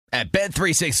At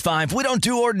Bet365, we don't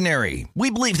do ordinary. We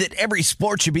believe that every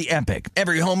sport should be epic.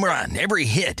 Every home run, every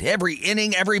hit, every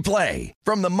inning, every play.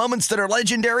 From the moments that are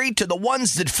legendary to the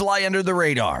ones that fly under the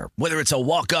radar. Whether it's a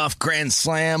walk-off grand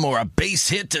slam or a base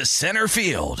hit to center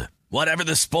field. Whatever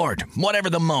the sport, whatever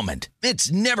the moment.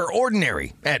 It's never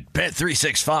ordinary at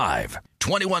Bet365.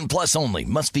 21 plus only.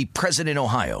 Must be present in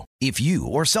Ohio. If you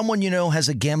or someone you know has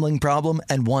a gambling problem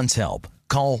and wants help,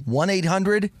 call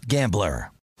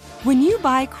 1-800-GAMBLER. When you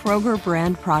buy Kroger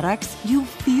brand products, you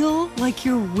feel like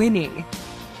you're winning.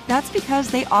 That's because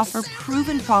they offer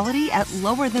proven quality at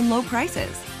lower than low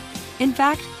prices. In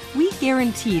fact, we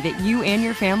guarantee that you and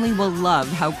your family will love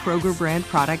how Kroger brand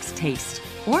products taste,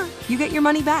 or you get your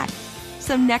money back.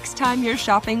 So next time you're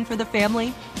shopping for the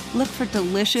family, look for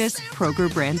delicious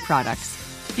Kroger brand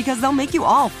products, because they'll make you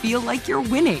all feel like you're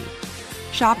winning.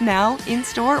 Shop now,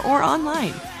 in-store, or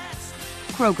online.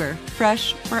 Kroger,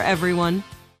 fresh for everyone.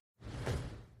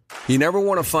 You never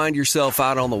want to find yourself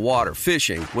out on the water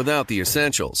fishing without the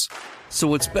essentials.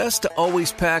 So it's best to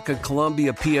always pack a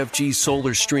Columbia PFG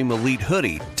Solar Stream Elite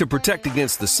hoodie to protect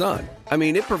against the sun. I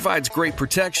mean, it provides great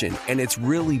protection and it's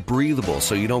really breathable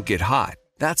so you don't get hot.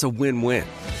 That's a win-win.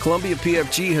 Columbia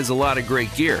PFG has a lot of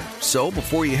great gear. So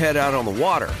before you head out on the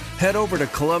water, head over to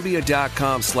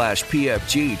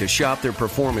Columbia.com/PFG to shop their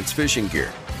performance fishing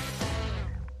gear.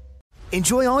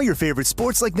 Enjoy all your favorite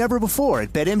sports like never before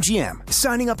at BetMGM.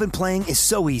 Signing up and playing is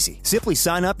so easy. Simply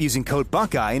sign up using code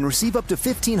Buckeye and receive up to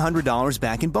 $1,500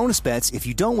 back in bonus bets if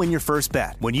you don't win your first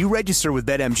bet. When you register with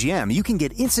BetMGM, you can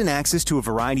get instant access to a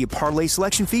variety of parlay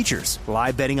selection features,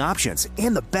 live betting options,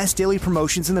 and the best daily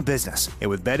promotions in the business. And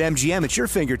with BetMGM at your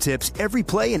fingertips, every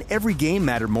play and every game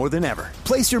matter more than ever.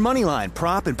 Place your moneyline,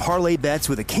 prop, and parlay bets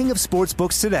with the king of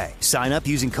sportsbooks today. Sign up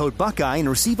using code Buckeye and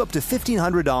receive up to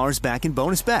 $1,500 back in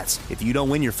bonus bets if you don't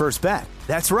win your first bet.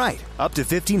 That's right, up to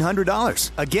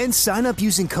 $1,500. Again, sign up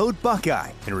using code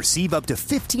Buckeye and receive up to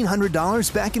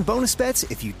 $1,500 back in bonus bets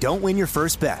if you don't win your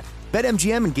first bet.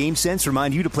 BetMGM and GameSense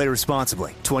remind you to play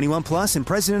responsibly. 21 plus and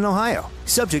present in Ohio.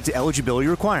 Subject to eligibility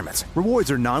requirements.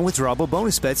 Rewards are non-withdrawable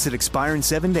bonus bets that expire in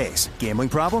 7 days. Gambling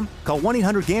problem? Call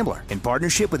 1-800-GAMBLER in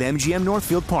partnership with MGM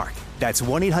Northfield Park. That's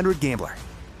 1-800-GAMBLER.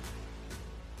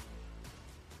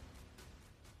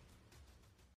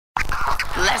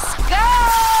 Let's go!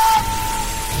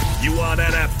 You want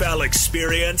NFL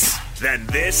experience? Then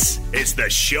this is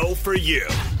the show for you.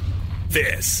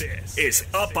 This is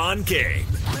Up on Game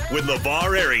with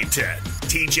LeVar Arrington,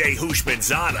 TJ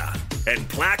Houshmandzadeh, and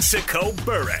Plaxico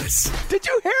Burress. Did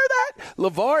you hear that?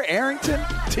 LeVar Arrington,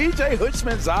 TJ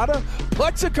Houshmandzadeh,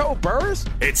 Plaxico Burress?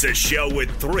 It's a show with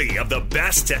three of the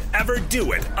best to ever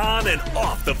do it on and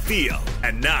off the field.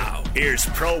 And now, here's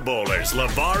Pro Bowlers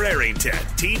LeVar Arrington,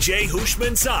 TJ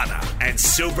Houshmandzadeh, and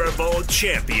Super Bowl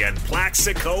champion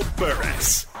Plaxico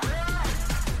Burress.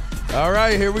 All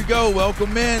right, here we go.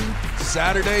 Welcome in.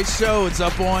 Saturday show. It's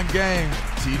Up on Game.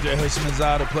 TJ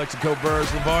Houshmandzadeh, Plaxico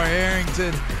Burress, LeVar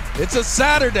Arrington. It's a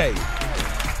Saturday,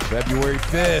 February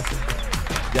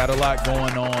 5th. Got a lot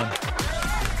going on.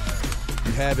 If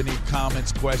you have any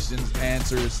comments, questions,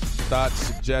 answers, thoughts,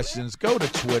 suggestions, go to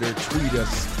Twitter, tweet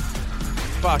us.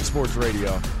 Fox Sports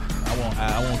Radio. I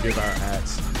won't give our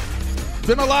hats.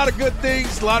 Been a lot of good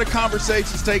things, a lot of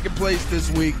conversations taking place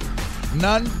this week.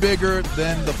 None bigger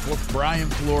than the Brian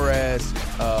Flores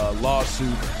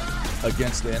lawsuit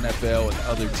against the NFL and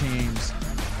other teams.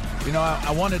 You know,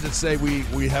 I wanted to say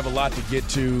we have a lot to get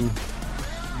to,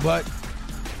 but,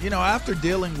 you know, after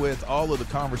dealing with all of the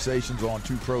conversations on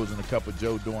Two Pros and a Cup of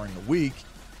Joe during the week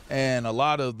and a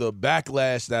lot of the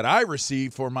backlash that I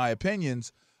received for my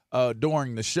opinions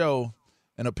during the show,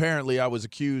 and apparently I was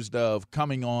accused of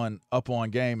coming on Up on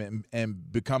Game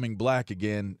and becoming black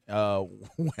again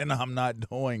when I'm not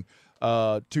doing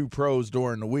Two Pros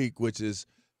during the week, which is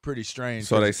pretty strange.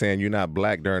 So they saying you're not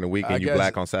black during the week and you're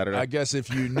black on Saturday? I guess if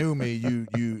you knew me, you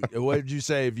what did you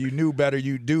say? If you knew better,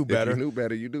 you do better. If you knew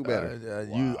better, you do better.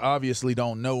 Wow. You obviously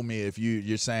don't know me if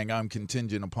you're saying I'm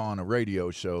contingent upon a radio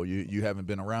show. You haven't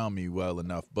been around me well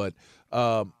enough. But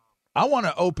I want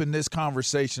to open this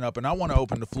conversation up, and I want to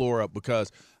open the floor up because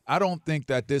I don't think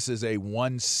that this is a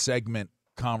one-segment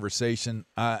conversation.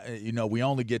 You know, we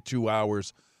only get 2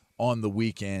 hours on the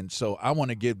weekend, so I want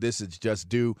to give this its just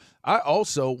due. I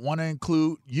also want to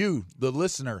include you, the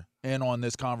listener, in on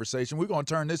this conversation. We're going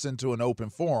to turn this into an open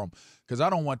forum because I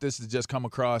don't want this to just come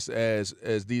across as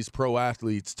these pro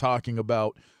athletes talking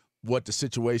about what the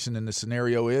situation and the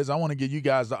scenario is. I want to give you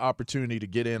guys the opportunity to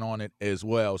get in on it as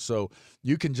well. So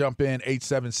you can jump in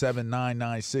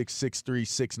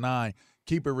 877-996-6369.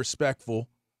 Keep it respectful.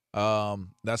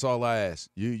 That's all I ask.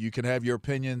 You can have your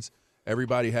opinions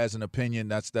Everybody has an opinion.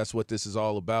 That's what this is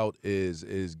all about,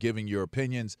 is giving your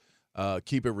opinions.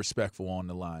 Keep it respectful on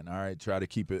the line, all right? Try to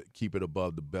keep it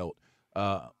above the belt.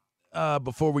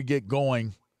 Before we get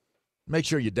going, make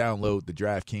sure you download the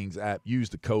DraftKings app. Use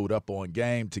the code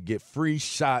UPONGAME to get free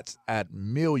shots at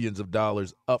millions of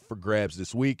dollars up for grabs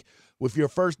this week. With your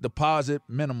first deposit,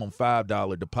 minimum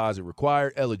 $5 deposit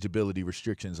required. Eligibility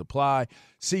restrictions apply.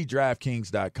 See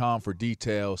DraftKings.com for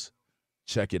details.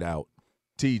 Check it out.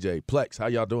 TJ, Plex, how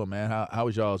y'all doing, man? How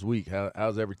was y'all's week?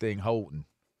 How's everything holding?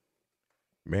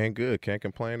 Man, good. Can't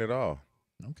complain at all.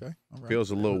 Okay. All right. Feels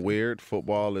a little weird.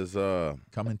 Football is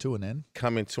coming to an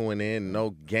end. No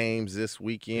games this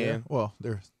weekend. Yeah, well,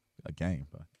 there's a game,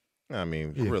 but I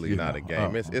mean, really not a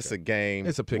game. It's a game.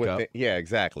 It's a pickup. Yeah,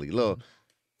 exactly. Little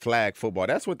flag football.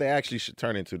 That's what they actually should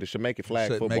turn into. They should make it flag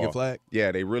football. Make it flag?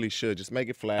 Yeah, they really should. Just make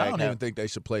it flag. I don't even think they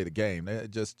should play the game. They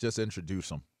just introduce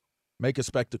them. Make a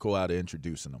spectacle out of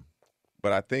introducing them.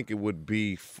 But I think it would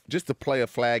be just to play a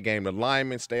flag game. The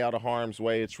linemen stay out of harm's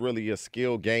way. It's really a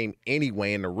skill game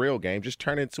anyway in the real game. Just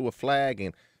turn it into a flag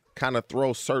and kind of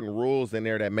throw certain rules in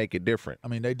there that make it different. I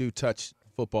mean, they do touch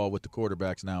football with the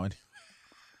quarterbacks now.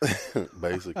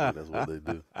 Basically, that's what they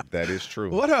do. That is true.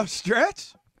 What up,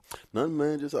 Stretch? Nothing,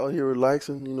 man. Just out here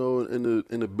relaxing,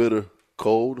 in the bitter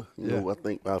cold. You know, I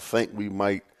think we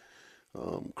might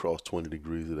cross 20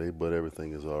 degrees today, but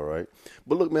everything is all right.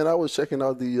 But look, man, I was checking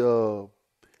out the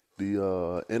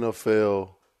NFL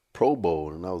Pro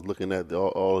Bowl, and I was looking at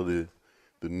all of the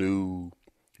new,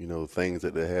 things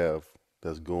that they have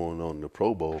that's going on in the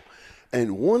Pro Bowl.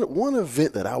 And one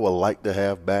event that I would like to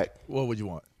have back. What would you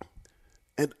want?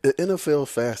 And the NFL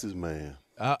Fastest Man.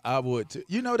 I would too.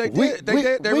 They did.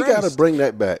 We got to bring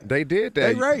that back. They did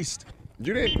that. They raced.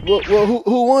 You didn't. Well,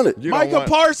 who won it? Micah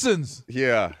Parsons.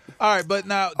 Yeah. All right, but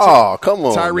now. Come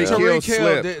on. Tyreek Hill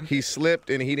slipped. Didn't. He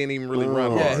slipped, and he didn't even really run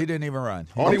hard. Yeah, he didn't even run.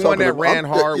 Only one that ran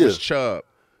hard was Chubb.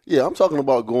 Yeah, I'm talking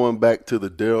about going back to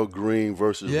the Darrell Green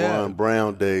versus Ron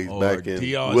Brown days back in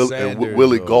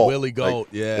Willie Gault. Willie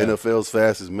Gault, NFL's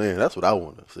Fastest Man. That's what I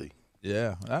want to see.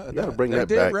 Yeah. You got to bring that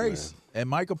back, race. man. And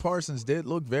Micah Parsons did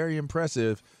look very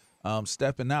impressive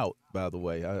stepping out, by the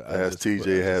way. As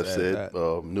TJ has said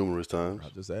numerous times. I'll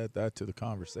just add that to the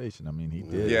conversation. I mean, he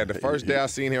did. Yeah, the first day I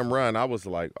seen him run, I was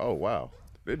like, oh, wow,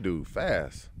 this dude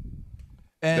fast.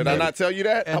 And did I not tell you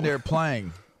that? And they're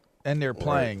playing.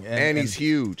 And he's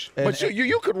huge. But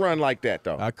you could run like that,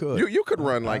 though. I could. You could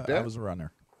run like that. I was a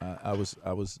runner. I was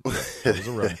a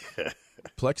runner.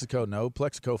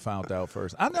 Plexico found out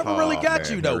first. I never really got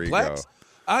you, though, Plex.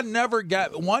 I never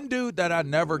got – one dude that I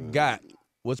never got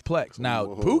was Plex. Now,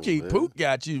 Pook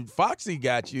got you. Foxy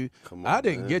got you. I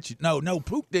didn't get you. No,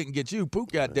 Pook didn't get you.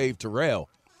 Pook got Dave Terrell.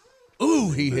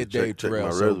 Ooh, he hit Dave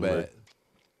Terrell so bad.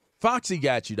 Foxy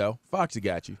got you, though. Foxy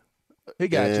got you. He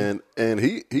got you. And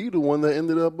he the one that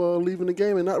ended up leaving the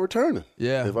game and not returning.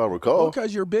 Yeah. If I recall.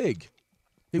 Because you're big.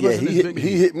 He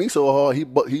hit me so hard,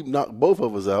 he knocked both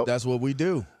of us out. That's what we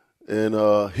do. And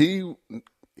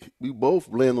we both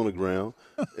land on the ground,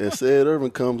 and Sid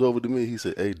Irvin comes over to me. He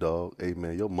said, hey,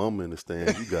 man, your mama in the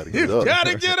stands. You got to get up. Got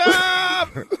to get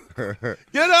up.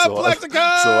 Get up,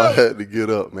 Plexico. So I had to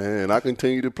get up, man. And I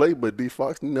continued to play, but D.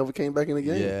 Fox never came back in the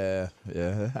game. Yeah,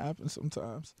 it happens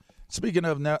sometimes. Speaking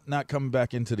of not coming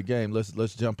back into the game,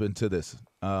 let's jump into this.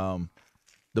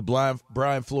 The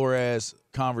Brian Flores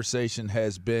conversation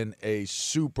has been a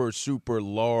super, super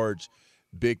large,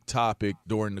 big topic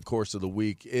during the course of the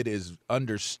week. It is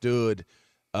understood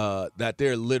that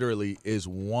there literally is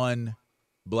one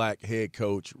black head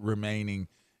coach remaining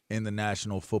in the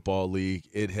National Football League.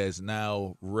 It has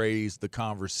now raised the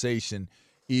conversation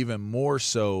even more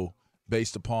so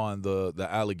based upon the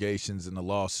allegations and the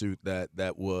lawsuit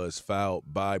that was filed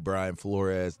by Brian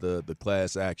Flores, the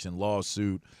class action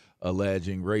lawsuit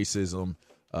alleging racism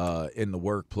in the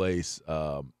workplace.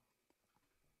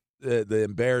 The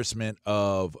embarrassment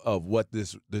of what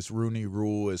this Rooney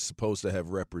Rule is supposed to have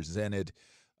represented.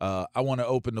 I want to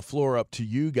open the floor up to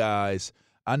you guys.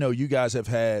 I know you guys have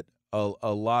had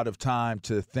a lot of time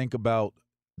to think about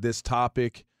this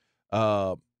topic.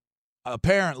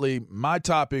 Apparently, my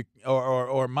topic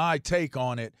or my take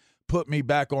on it put me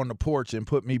back on the porch and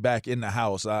put me back in the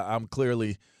house. I'm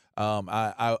clearly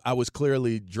I was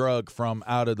clearly drugged from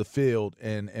out of the field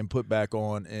and put back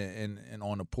on and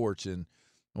on the porch. And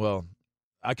well,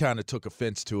 I kind of took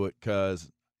offense to it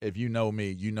because if you know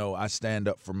me, you know I stand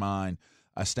up for mine.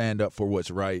 I stand up for what's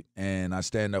right, and I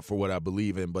stand up for what I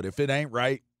believe in. But if it ain't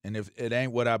right and if it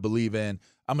ain't what I believe in,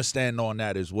 I'm going to stand on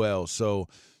that as well. So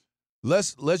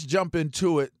let's jump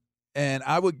into it. And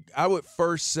I would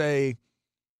first say,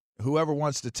 whoever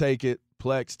wants to take it,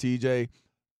 Plex, TJ,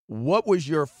 what was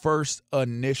your first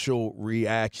initial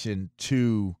reaction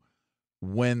to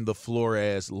when the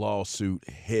Flores lawsuit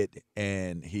hit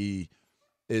and he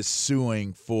is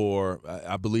suing for,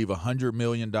 I believe, $100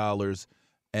 million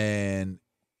and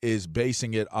is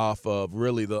basing it off of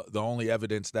really the only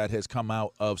evidence that has come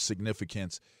out of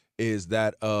significance is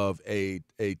that of a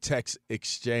text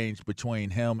exchange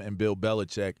between him and Bill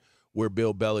Belichick, where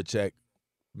Bill Belichick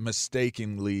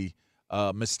mistakenly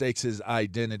mistakes his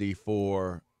identity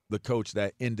for the coach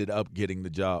that ended up getting the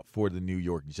job for the New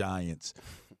York Giants.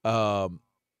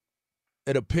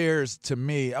 It appears to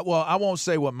me, well, I won't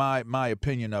say what my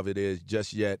opinion of it is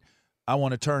just yet. I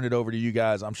want to turn it over to you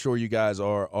guys. I'm sure you guys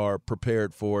are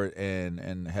prepared for it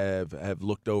and have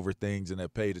looked over things and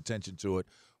have paid attention to it.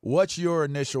 What's your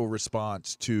initial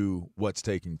response to what's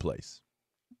taking place?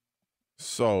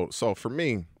 So for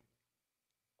me,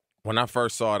 when I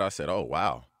first saw it, I said, "Oh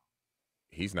wow,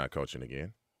 he's not coaching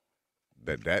again.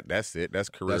 That's it. That's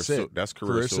career. That's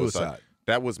career suicide."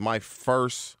 That was my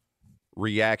first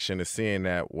reaction to seeing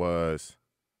that was,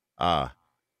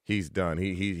 he's done.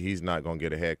 He's not going to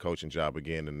get a head coaching job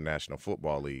again in the National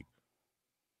Football League.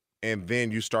 And then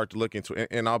you start to look into,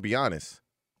 and I'll be honest,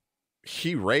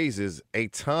 he raises a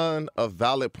ton of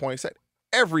valid points that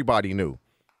everybody knew.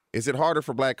 Is it harder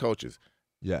for black coaches?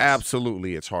 Yes.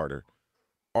 Absolutely, it's harder.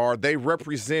 Are they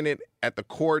represented at the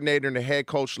coordinator and the head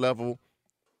coach level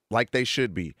like they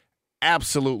should be?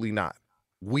 Absolutely not.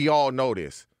 We all know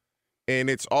this. And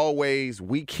it's always,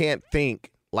 we can't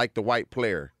think like the white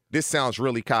player. This sounds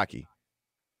really cocky.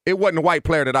 It wasn't a white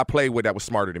player that I played with that was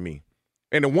smarter than me.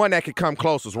 And the one that could come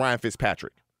close was Ryan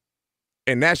Fitzpatrick.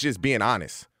 And that's just being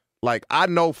honest. Like, I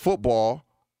know football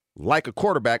like a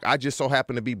quarterback. I just so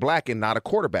happen to be black and not a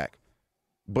quarterback.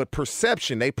 But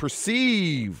perception, they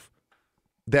perceive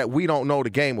that we don't know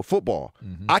the game of football.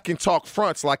 Mm-hmm. I can talk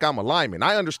fronts like I'm a lineman.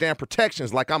 I understand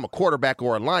protections like I'm a quarterback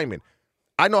or a lineman.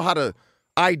 I know how to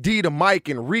ID the mic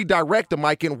and redirect the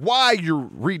mic and why you're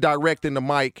redirecting the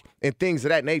mic and things of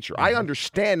that nature. Mm-hmm. I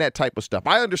understand that type of stuff.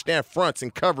 I understand fronts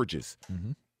and coverages.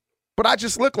 Mm-hmm. But I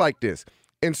just look like this.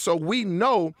 And so we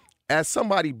know, as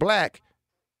somebody black,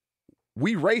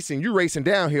 we racing, you racing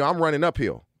downhill, I'm running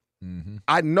uphill. Mm-hmm.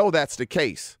 I know that's the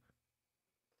case.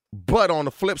 But on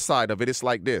the flip side of it, it's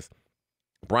like this.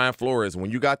 Brian Flores,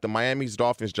 when you got the Miami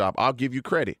Dolphins job, I'll give you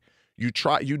credit.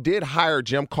 You did hire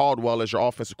Jim Caldwell as your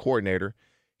offensive coordinator.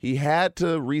 He had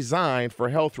to resign for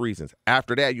health reasons.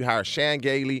 After that, you hired Shan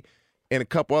Gailey and a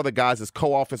couple other guys as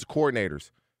co-offensive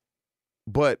coordinators.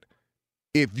 But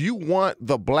if you want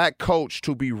the black coach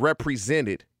to be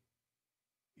represented,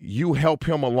 you help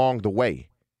him along the way.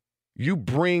 You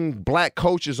bring black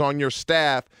coaches on your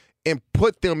staff and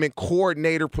put them in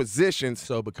coordinator positions.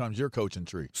 So it becomes your coaching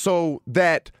tree. So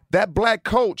that black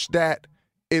coach that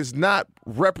is not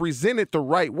represented the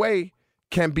right way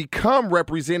can become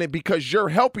represented because you're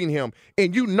helping him.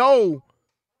 And you know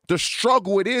the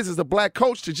struggle it is as a black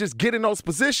coach to just get in those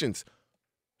positions.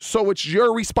 So it's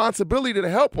your responsibility to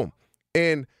help him.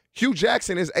 And Hugh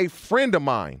Jackson is a friend of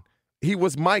mine. He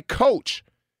was my coach.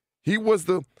 He was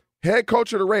the head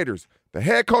coach of the Raiders, the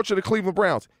head coach of the Cleveland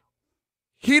Browns.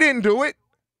 He didn't do it.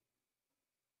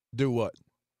 Do what?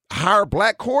 Hire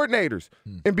black coordinators.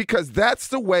 And because that's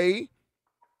the way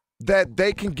that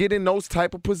they can get in those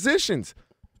type of positions.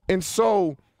 And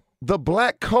so the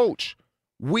black coach,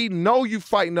 we know you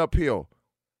fighting uphill.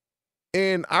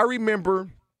 And I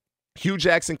remember Hugh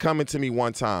Jackson coming to me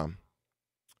one time,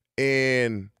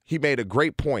 and he made a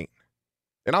great point.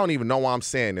 And I don't even know why I'm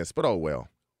saying this, but oh well.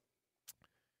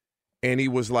 And he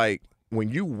was like, when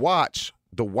you watch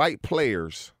the white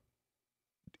players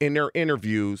in their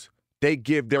interviews, they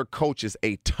give their coaches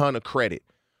a ton of credit.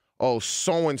 Oh,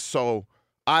 so-and-so,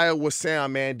 Iowa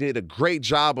Sound, man, did a great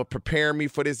job of preparing me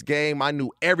for this game. I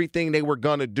knew everything they were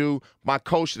going to do. My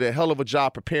coach did a hell of a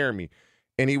job preparing me.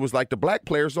 And he was like, the black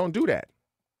players don't do that.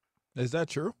 Is that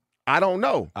true? I don't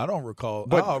know. I don't recall.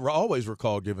 But I always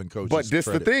recall giving coaches But this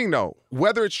credit. the thing, though.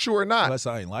 Whether it's true or not. Unless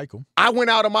I ain't like them. I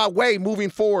went out of my way moving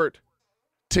forward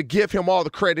to give him all the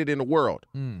credit in the world.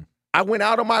 I went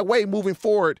out of my way moving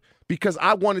forward because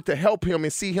I wanted to help him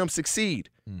and see him succeed.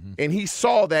 Mm-hmm. And he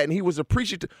saw that, and he was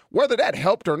appreciative. Whether that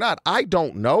helped or not, I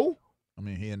don't know. I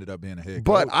mean, he ended up being a head coach.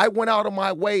 But I went out of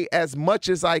my way as much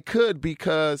as I could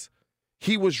because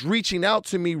he was reaching out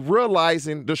to me,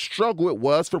 realizing the struggle it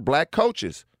was for black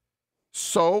coaches.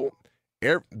 So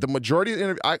the majority of the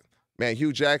interview,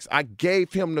 Hugh Jackson, I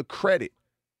gave him the credit.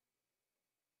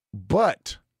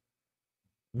 But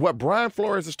what Brian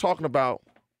Flores is talking about,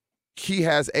 he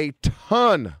has a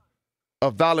ton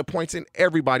of valid points, and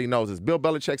everybody knows this. Bill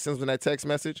Belichick sends them that text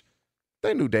message.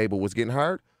 They knew Dable was getting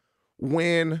hired.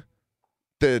 When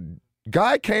the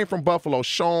guy came from Buffalo,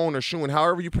 Schoen,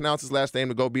 however you pronounce his last name,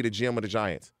 to go be the GM of the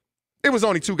Giants. It was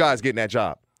only 2 guys getting that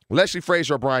job. Leslie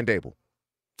Frazier or Brian Dable.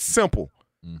 Simple.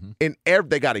 Mm-hmm. And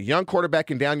they got a young quarterback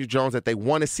in Daniel Jones that they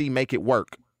want to see make it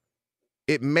work.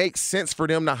 It makes sense for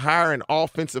them to hire an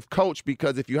offensive coach,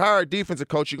 because if you hire a defensive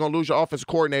coach, you're going to lose your offensive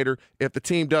coordinator if the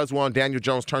team does well and Daniel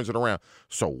Jones turns it around.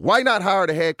 So why not hire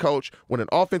the head coach with an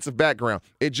offensive background?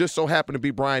 It just so happened to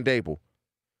be Brian Dable.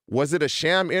 Was it a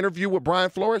sham interview with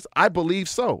Brian Flores? I believe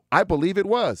so. I believe it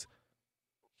was.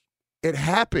 It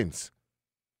happens.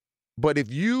 But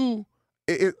if you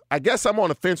I guess I'm on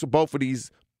the fence with both of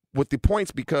these with the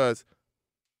points, because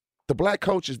the black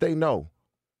coaches, they know.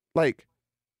 Like,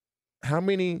 how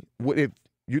many if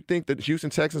you think that Houston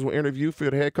Texans will interview for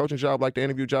the head coaching job like they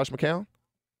interviewed Josh McCown?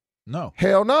 No.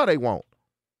 Hell no, they won't.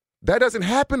 That doesn't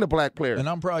happen to black players. And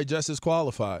I'm probably just as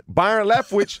qualified. Byron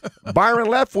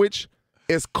Leftwich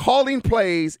is calling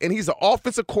plays, and he's an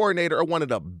offensive coordinator of one of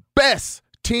the best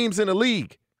teams in the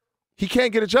league. He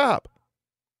can't get a job.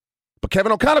 But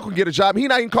Kevin O'Connell can get a job. He's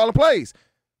not even calling plays.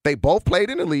 They both played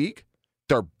in the league.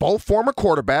 They're both former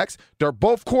quarterbacks. They're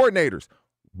both coordinators.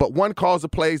 But one calls the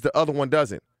plays, the other one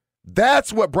doesn't.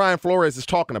 That's what Brian Flores is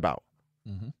talking about.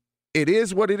 Mm-hmm. It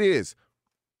is what it is.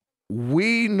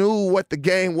 We knew what the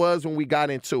game was when we got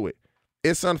into it.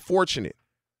 It's unfortunate.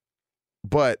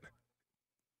 But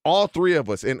all 3 of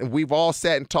us, and we've all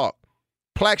sat and talked,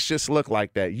 Plex just look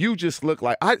like that. You just look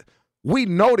like we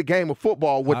know the game of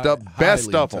football with the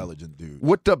best of them. Dude.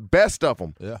 With the best of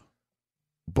them. Yeah.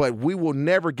 But we will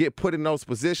never get put in those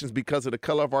positions because of the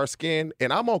color of our skin,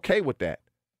 and I'm okay with that.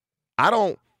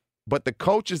 But the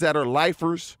coaches that are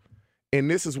lifers, and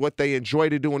this is what they enjoy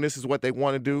to do and this is what they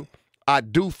want to do, I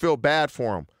do feel bad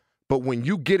for them. But when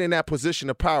you get in that position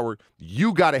of power,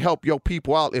 you got to help your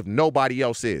people out if nobody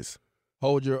else is.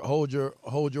 Hold your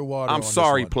water. I'm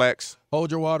sorry, Plex.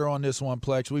 Hold your water on this one,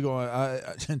 Plex. We're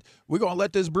going to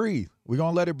let this breathe. We're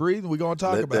going to let it breathe, and we're going to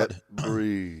talk about it.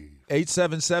 Breathe.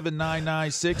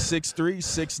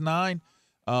 877-996-6369.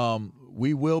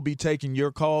 We will be taking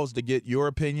your calls to get your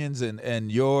opinions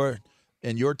and your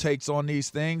takes on these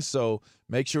things. So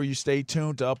make sure you stay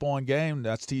tuned to Up On Game.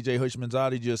 That's TJ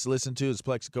Hushmanzade just listened to. It's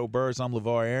Plexico Burris. I'm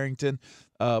LeVar Arrington.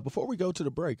 Before we go to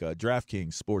the break,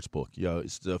 DraftKings Sportsbook,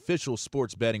 it's the official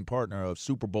sports betting partner of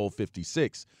Super Bowl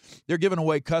 56. They're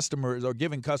giving customers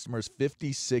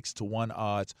 56-1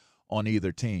 odds on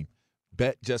either team.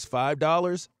 Bet just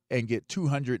 $5 and get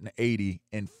 $280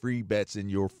 in free bets in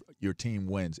your team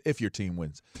wins, if your team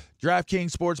wins.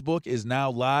 DraftKings Sportsbook is now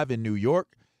live in New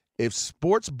York. If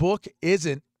Sportsbook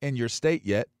isn't in your state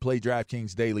yet, play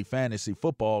DraftKings Daily Fantasy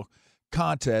Football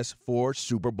Contest for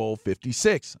Super Bowl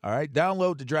 56. All right,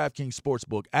 download the DraftKings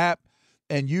Sportsbook app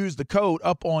and use the code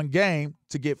UPONGAME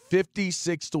to get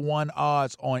 56-1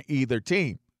 odds on either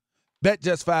team. Bet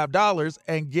just $5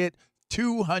 and get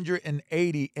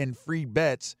 $280 in free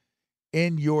bets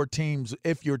in your teams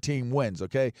if your team wins,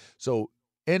 okay? So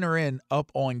enter in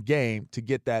Up On Game to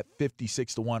get that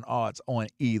 56-1 odds on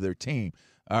either team.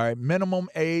 All right, minimum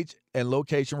age and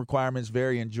location requirements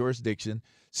vary in jurisdiction.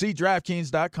 See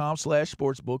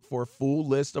DraftKings.com/sportsbook for a full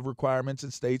list of requirements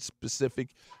and state-specific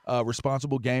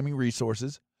responsible gaming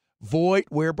resources. Void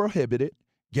where prohibited.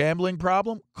 Gambling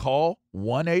problem? Call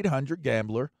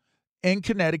 1-800-GAMBLER. In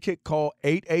Connecticut, call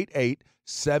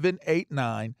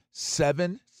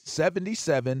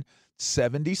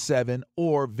 888-789-7777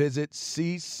 or visit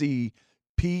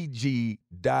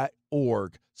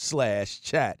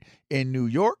ccpg.org/chat. In New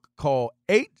York, call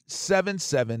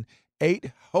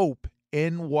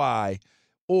 877-8-HOPE-NY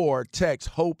or text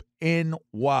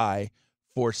HOPE-NY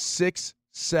for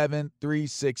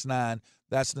 67369.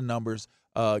 That's the numbers.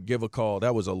 Give a call.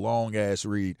 That was a long-ass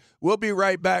read. We'll be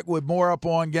right back with more Up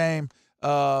On Game.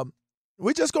 We're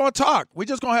just going to talk. We're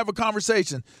just going to have a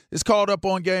conversation. It's called Up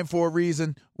On Game for a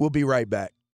reason. We'll be right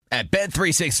back. At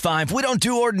Bet365, we don't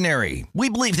do ordinary. We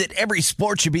believe that every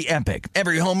sport should be epic.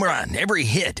 Every home run, every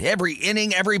hit, every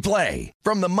inning, every play.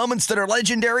 From the moments that are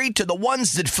legendary to the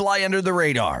ones that fly under the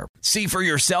radar. See for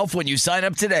yourself when you sign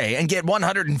up today and get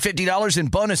 $150 in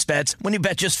bonus bets when you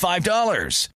bet just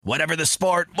 $5. Whatever the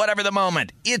sport, whatever the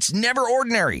moment, it's never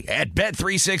ordinary at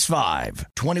Bet365.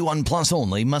 21 plus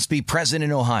only. Must be present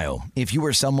in Ohio. If you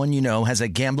or someone you know has a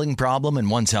gambling problem and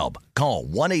wants help, call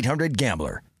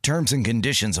 1-800-GAMBLER. Terms and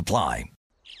conditions apply.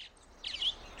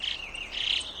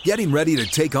 Getting ready to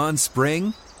take on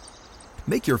spring?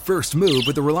 Make your first move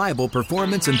with the reliable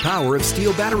performance and power of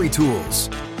Steel battery tools.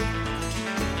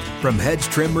 From hedge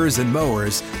trimmers and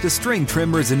mowers to string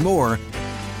trimmers and more,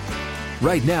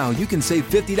 right now you can save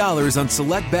 $50 on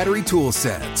select battery tool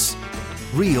sets.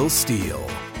 Real Steel.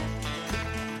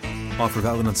 Offer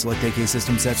valid on select AK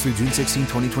system sets through June 16,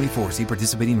 2024. See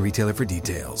participating retailer for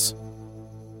details.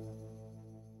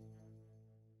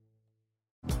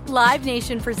 Live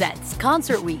Nation presents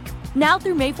Concert Week. Now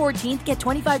through May 14th, get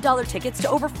 $25 tickets to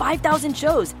over 5,000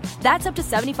 shows. That's up to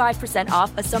 75%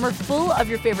 off a summer full of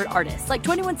your favorite artists like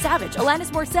 21 Savage, Alanis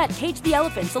Morissette, Cage the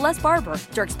Elephant, Celeste Barber,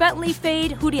 Dierks Bentley,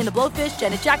 Fade, Hootie and the Blowfish,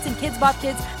 Janet Jackson, Kidz Bop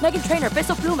Kids, Meghan Trainor,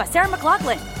 Peso Pluma, Sarah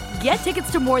McLachlan. Get tickets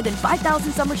to more than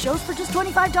 5,000 summer shows for just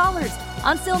 $25.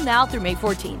 Until now through May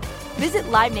 14th. Visit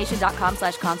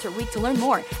LiveNation.com/Concert Week to learn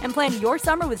more and plan your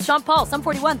summer with Sean Paul, Sum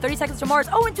 41, 30 Seconds to Mars,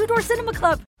 and Two Door Cinema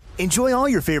Club. Enjoy all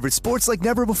your favorite sports like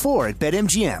never before at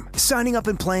BetMGM. Signing up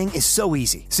and playing is so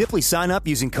easy. Simply sign up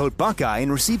using code Buckeye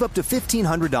and receive up to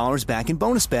 $1,500 back in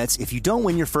bonus bets if you don't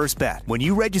win your first bet. When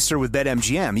you register with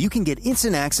BetMGM, you can get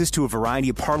instant access to a variety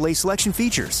of parlay selection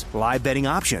features, live betting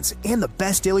options, and the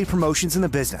best daily promotions in the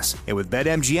business. And with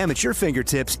BetMGM at your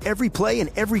fingertips, every play and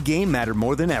every game matter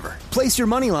more than ever. Place your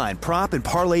moneyline, prop, and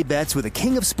parlay bets with the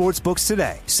king of sportsbooks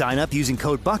today. Sign up using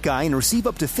code Buckeye and receive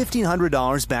up to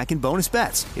 $1,500 back in bonus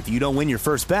bets if you don't win your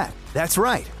first bet. That's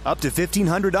right, up to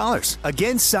 $1,500.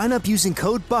 Again, sign up using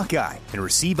code Buckeye and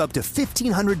receive up to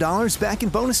 $1,500 back in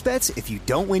bonus bets if you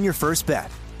don't win your first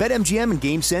bet. BetMGM and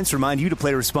GameSense remind you to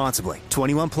play responsibly.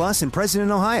 21 plus and present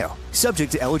in Ohio.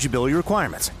 Subject to eligibility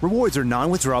requirements. Rewards are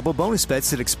non-withdrawable bonus bets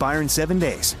that expire in 7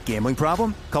 days. Gambling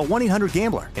problem? Call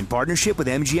 1-800-GAMBLER in partnership with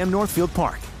MGM Northfield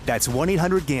Park. That's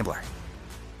 1-800-GAMBLER.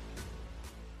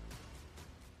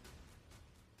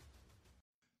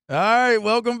 All right,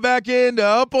 welcome back into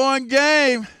Up On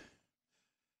Game.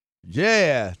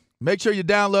 Yeah, make sure you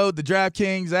download the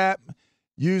DraftKings app.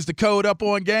 Use the code Up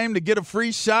On Game to get a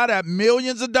free shot at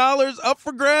millions of dollars up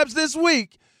for grabs this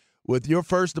week with your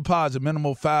first deposit.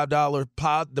 Minimal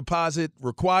 $5 deposit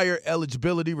required.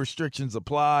 Eligibility restrictions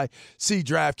apply. See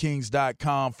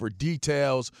DraftKings.com for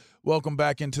details. Welcome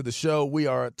back into the show. We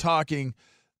are talking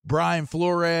Brian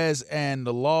Flores and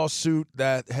the lawsuit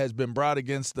that has been brought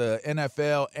against the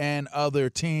NFL and other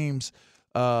teams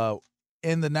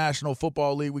in the National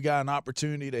Football League. We got an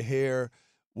opportunity to hear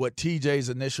what TJ's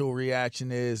initial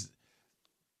reaction is.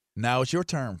 Now it's your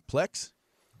turn, Plex.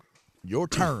 Your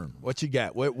turn. What you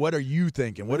got? What are you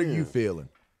thinking? What are you feeling?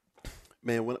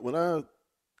 Man, when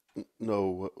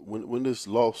this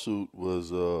lawsuit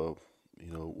was,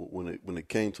 when it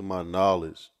came to my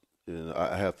knowledge, and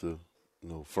I have to,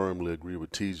 firmly agree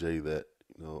with TJ that,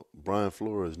 Brian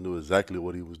Flores knew exactly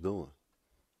what he was doing.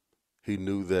 He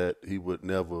knew that he would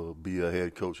never be a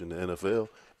head coach in the NFL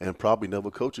and probably never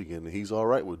coach again. And he's all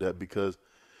right with that because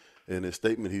in his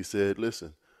statement he said,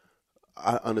 listen,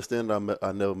 I understand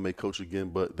I never may coach again,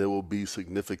 but there will be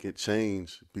significant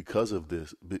change because of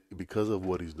this, because of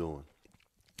what he's doing.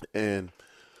 And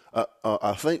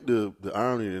I think the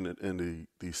irony and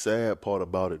the sad part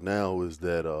about it now is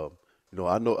that,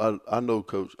 I know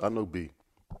Coach, I know B,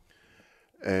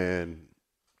 and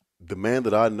the man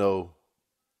that I know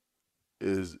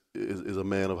is a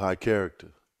man of high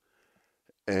character,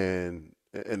 and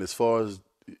as far as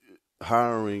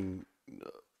hiring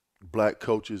black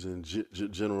coaches and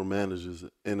general managers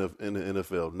in the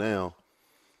NFL now,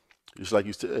 just like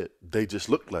you said, they just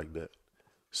look like that.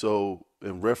 So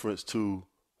in reference to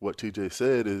what TJ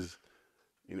said is,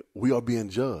 we are being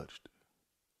judged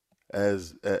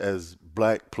as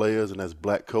black players and as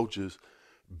black coaches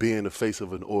being the face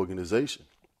of an organization.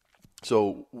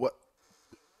 So what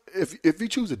if you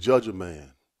choose to judge a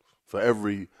man for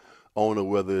every owner,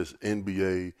 whether it's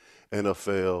NBA,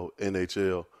 NFL,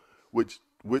 NHL,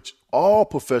 which all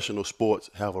professional sports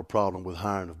have a problem with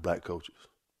hiring of black coaches.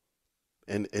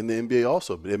 And in the NBA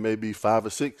also, there may be 5 or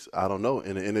 6, I don't know.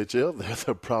 In the NHL,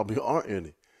 there probably aren't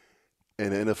any.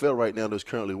 In the NFL right now, there's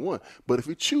currently 1. But if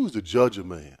you choose to judge a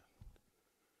man,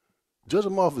 judge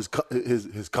him off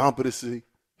his competency,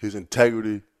 his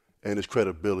integrity, and his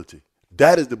credibility.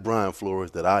 That is the Brian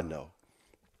Flores that I know.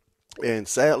 And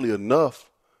sadly enough,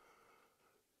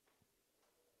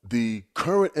 the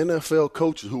current NFL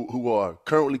coaches who are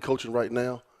currently coaching right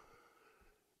now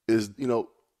is,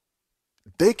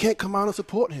 they can't come out and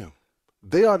support him.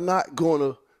 They are not going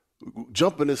to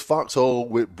jump in this foxhole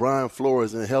with Brian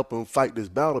Flores and help him fight this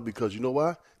battle because you know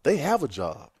why? They have a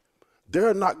job.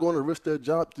 They're not going to risk their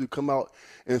job to come out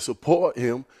and support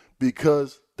him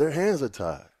because their hands are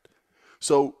tied.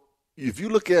 So if you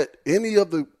look at any of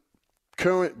the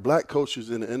current black coaches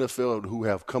in the NFL who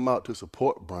have come out to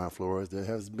support Brian Flores, there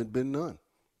has been none.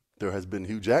 There has been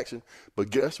Hugh Jackson, but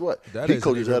guess what? He's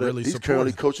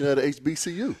currently coaching at a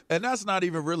HBCU. And that's not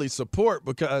even really support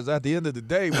because at the end of the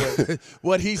day,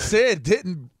 what he said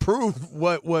didn't prove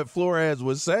what Flores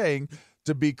was saying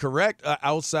to be correct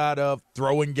outside of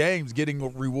throwing games, getting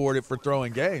rewarded for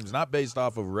throwing games, not based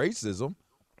off of racism.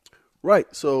 Right.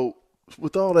 So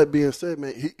with all that being said,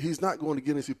 man, he's not going to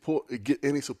get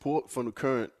any support from the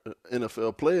current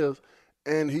NFL players,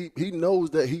 and he knows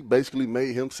that he basically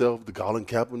made himself the Colin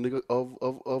Kaepernick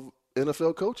of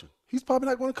NFL coaching. He's probably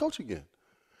not going to coach again.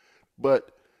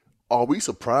 But are we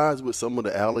surprised with some of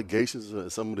the allegations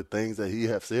and some of the things that he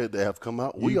have said that have come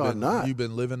out? We are not. You've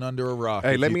been living under a rock.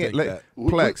 Hey,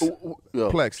 Plex,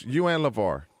 you and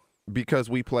LeVar, because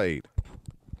we played.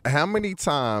 How many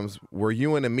times were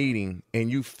you in a meeting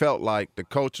and you felt like the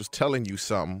coach was telling you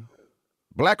something,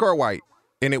 black or white,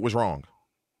 and it was wrong?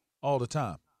 All the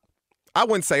time. I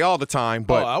wouldn't say all the time,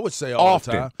 but I would say all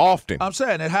the time. Often. I'm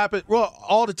saying it happens. Well,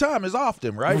 all the time is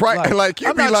often, right? Right. Like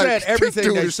I'm not saying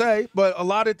everything they say, but a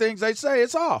lot of things they say,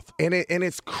 it's off. And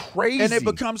it's crazy. And it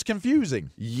becomes confusing.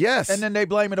 Yes. And then they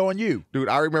blame it on you. Dude,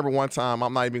 I remember one time,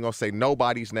 I'm not even going to say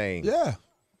nobody's name. Yeah.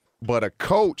 But a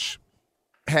coach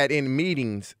had in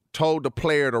meetings told the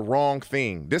player the wrong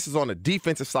thing. This is on the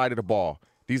defensive side of the ball.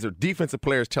 These are defensive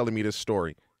players telling me this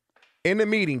story. In the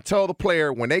meeting, tell the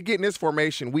player, when they get in this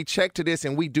formation, we check to this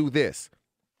and we do this.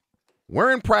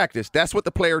 We're in practice. That's what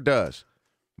the player does.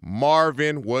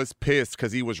 Marvin was pissed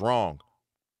because he was wrong.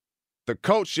 The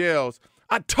coach yells,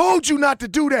 I told you not to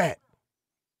do that.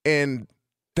 And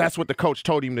that's what the coach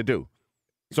told him to do.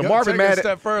 So Marvin mad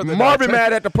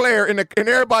at the player, and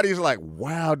everybody's like,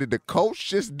 wow, did the coach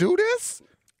just do this?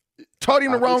 Told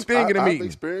him the wrong thing in the meeting. I've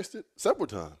experienced it several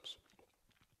times.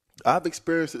 I've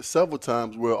experienced it several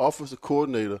times where offensive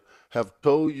coordinator have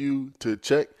told you to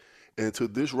check into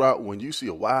this route when you see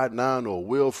a wide nine or a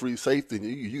wheel-free safety, and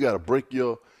you got to break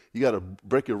your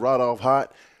route off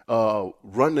hot,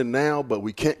 run the now, but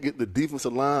we can't get the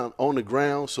defensive line on the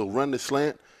ground, so run the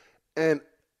slant, and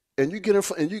you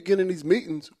get in these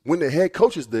meetings when the head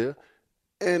coach is there,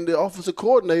 and the offensive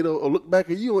coordinator will look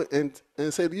back at you and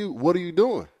say to you, "What are you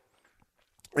doing?"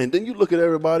 And then you look at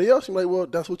everybody else, and you're like, "Well,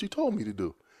 that's what you told me to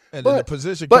do." And then the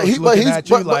position coach looking at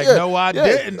you like, no, I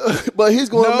didn't. But he's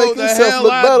going to make himself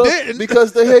look better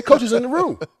because the head coach is in the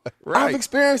room. Right. I've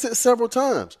experienced it several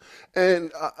times.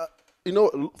 And,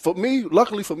 for me,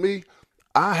 luckily for me,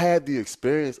 I had the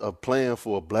experience of playing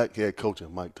for a black head coach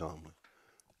in Mike Tomlin.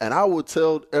 And I would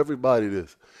tell everybody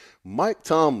this. Mike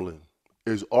Tomlin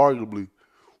is arguably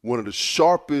one of the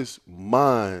sharpest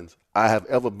minds I have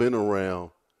ever been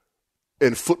around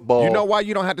in football. You know why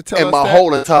you don't have to tell us that? In my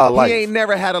whole entire life. He ain't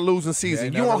never had a losing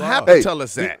season. You don't have to tell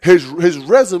us that. His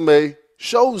resume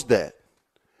shows that.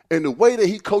 And the way that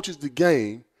he coaches the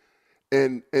game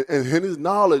and his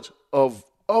knowledge of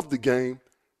the game,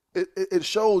 it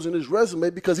shows in his resume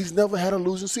because he's never had a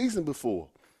losing season before.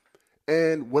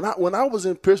 And when I was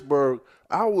in Pittsburgh,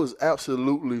 I was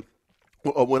absolutely –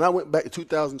 when I went back to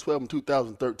 2012 and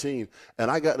 2013 and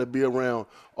I got to be around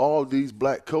all these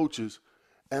black coaches –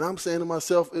 and I'm saying to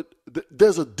myself,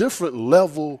 there's a different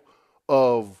level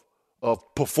of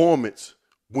performance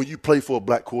when you play for a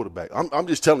black quarterback. I'm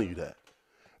just telling you that.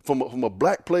 From a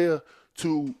black player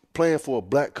to playing for a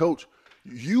black coach,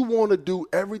 you want to do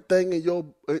everything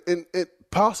in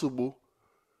possible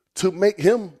to make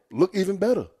him look even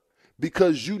better,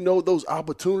 because you know those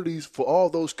opportunities for all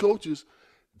those coaches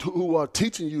who are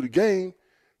teaching you the game,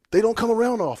 they don't come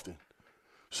around often.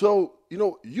 So,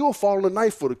 you'll fall on the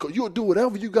knife for the coach. You'll do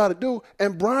whatever you got to do.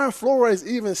 And Brian Flores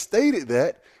even stated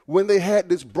that when they had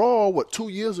this brawl, 2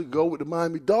 years ago with the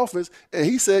Miami Dolphins. And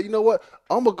he said, you know what,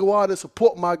 I'm going to go out and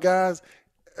support my guys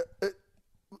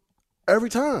every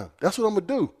time. That's what I'm going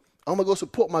to do. I'm going to go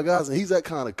support my guys, and he's that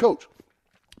kind of coach.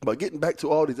 But getting back to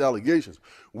all these allegations,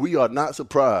 we are not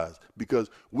surprised because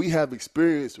we have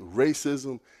experienced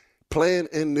racism playing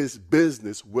in this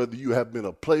business, whether you have been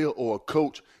a player or a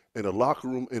coach, in a locker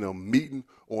room, in a meeting,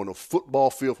 or on a football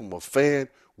field from a fan.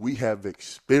 We have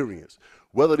experience.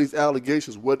 Whether these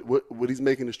allegations, what he's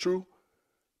making is true,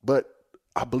 but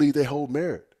I believe they hold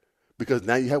merit because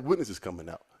now you have witnesses coming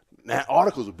out. Now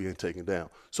articles are being taken down.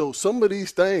 So some of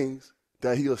these things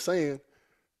that he is saying,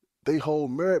 they hold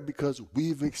merit because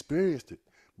we've experienced it.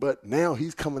 But now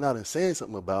he's coming out and saying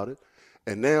something about it,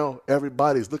 and now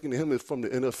everybody's looking at him from the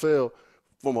NFL,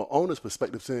 from an owner's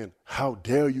perspective, saying, how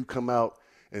dare you come out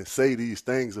and say these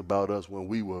things about us when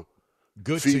we were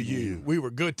good to you. We were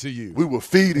good to you. We were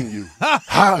feeding you.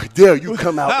 How dare you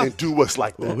come out and do us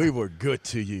like that? Well, we were good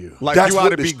to you. Like that's you ought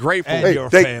to be grateful. And your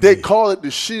family. They call it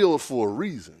the shield for a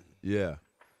reason. Yeah.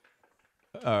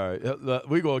 All right.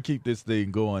 We're going to keep this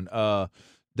thing going.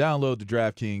 Download the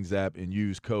DraftKings app and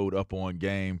use code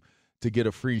UPONGAME to get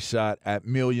a free shot at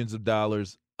millions of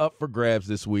dollars up for grabs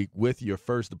this week with your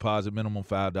first deposit. Minimum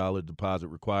 $5 deposit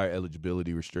required.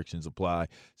 Eligibility restrictions apply.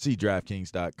 See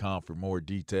DraftKings.com for more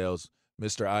details.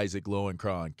 Mr. Isaac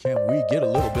Lowenkron, can we get a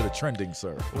little bit of trending,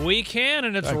 sir? We can,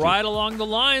 and it's right along the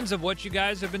lines of what you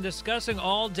guys have been discussing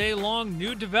all day long.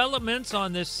 New developments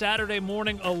on this Saturday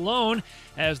morning alone,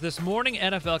 as this morning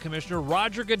NFL Commissioner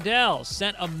Roger Goodell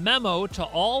sent a memo to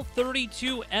all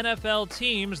 32 NFL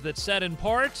teams that said in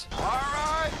part, "All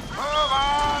right, move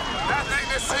on.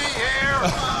 Nothing to see here.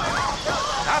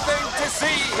 Nothing to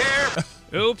see here."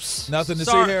 Oops. Nothing to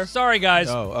see here? Sorry, guys.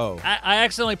 Oh. I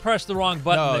accidentally pressed the wrong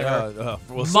button there.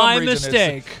 Well, my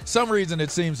mistake. Some reason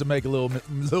it seems to make a little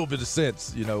bit of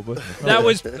sense, But that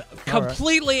was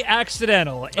completely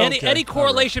accidental. Any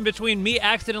correlation right. between me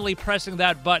accidentally pressing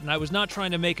that button, I was not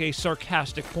trying to make a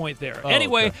sarcastic point there.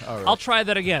 Anyway, right. I'll try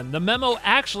that again. The memo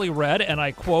actually read, and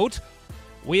I quote,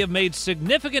 "We have made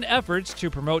significant efforts to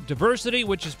promote diversity,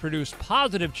 which has produced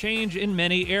positive change in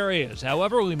many areas.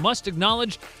 However, we must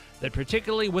acknowledge that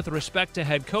particularly with respect to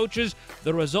head coaches,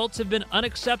 the results have been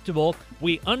unacceptable.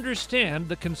 We understand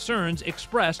the concerns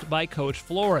expressed by Coach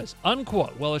Flores,"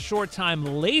 unquote. Well, a short time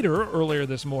later, earlier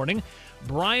this morning,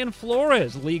 Brian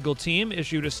Flores' legal team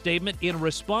issued a statement in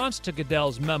response to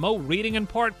Goodell's memo, reading in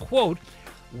part, quote,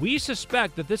 "We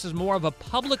suspect that this is more of a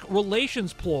public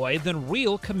relations ploy than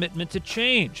real commitment to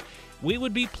change. We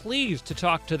would be pleased to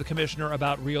talk to the commissioner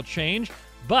about real change,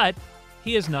 but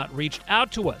he has not reached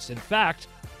out to us. In fact,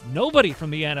 nobody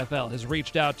from the NFL has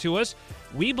reached out to us.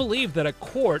 We believe that a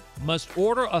court must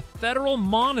order a federal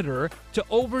monitor to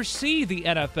oversee the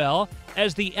NFL,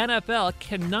 as the NFL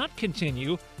cannot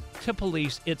continue to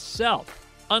police itself,"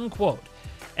 unquote.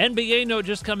 NBA note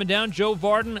just coming down. Joe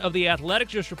Vardon of The Athletic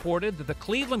just reported that the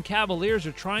Cleveland Cavaliers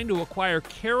are trying to acquire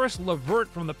Karis LeVert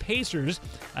from the Pacers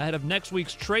ahead of next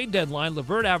week's trade deadline.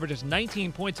 LeVert averages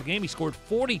 19 points a game. He scored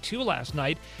 42 last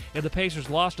night, and the Pacers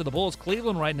lost to the Bulls.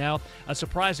 Cleveland right now a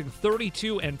surprising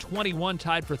 32-21,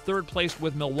 tied for third place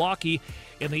with Milwaukee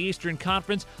in the Eastern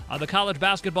Conference. On the college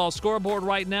basketball scoreboard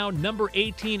right now, number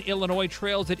 18 Illinois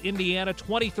trails at Indiana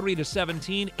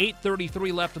 23-17,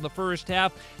 8:33 left in the first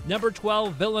half. Number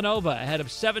 12 Villanova ahead of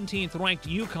 17th ranked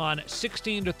UConn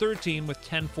 16-13 with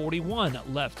 10:41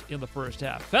 left in the first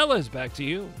half. Fellas, back to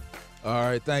you. All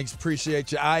right, thanks.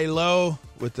 Appreciate you, ILO,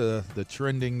 with the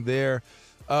trending there.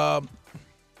 We're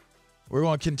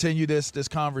going to continue this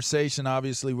conversation.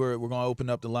 Obviously, we're going to open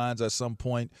up the lines at some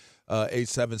point.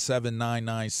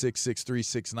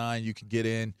 877-996-6369. You can get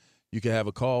in. You can have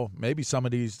a call. Maybe some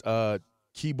of these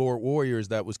keyboard warriors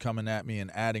that was coming at me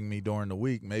and adding me during the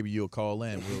week, maybe you'll call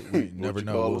in. We never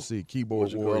know. We'll see.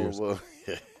 Keyboard warriors.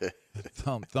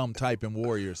 Thumb typing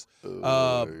warriors.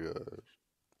 I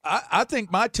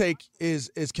think my take is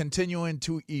continuing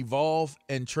to evolve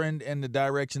and trend in the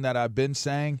direction that I've been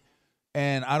saying,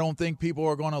 and I don't think people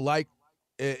are going to like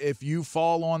if you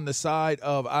fall on the side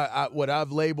of what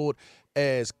I've labeled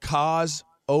as cause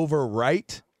over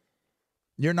right.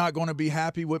 You're not going to be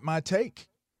happy with my take.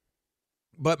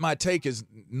 But my take is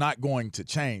not going to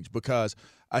change because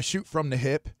I shoot from the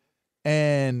hip,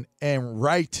 and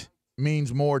right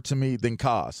means more to me than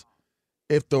cause.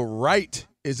 If the right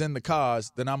is in the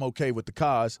cause, then I'm okay with the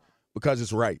cause because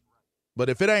it's right. But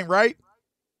if it ain't right,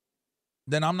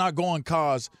 then I'm not going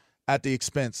cause at the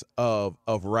expense of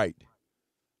right.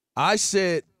 I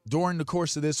said during the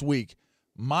course of this week,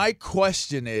 my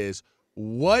question is,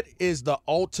 what is the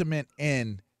ultimate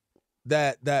end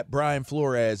that Brian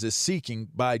Flores is seeking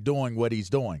by doing what he's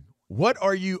doing? What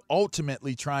are you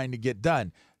ultimately trying to get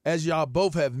done? As y'all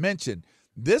both have mentioned,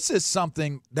 this is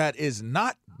something that is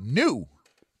not new.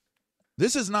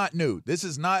 This is not new. This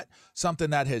is not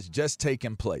something that has just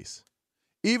taken place.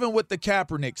 Even with the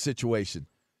Kaepernick situation,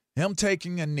 him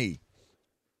taking a knee,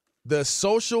 the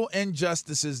social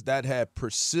injustices that have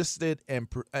persisted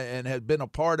and have been a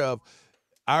part of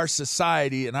our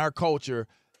society and our culture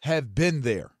have been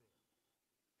there.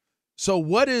 So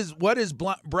what is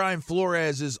Brian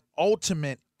Flores'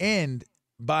 ultimate end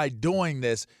by doing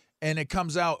this? And it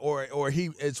comes out, or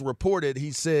it's reported,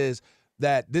 he says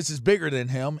that this is bigger than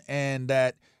him and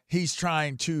that he's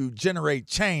trying to generate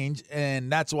change,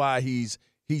 and that's why he's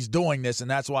doing this,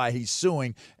 and that's why he's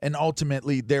suing, and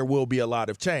ultimately there will be a lot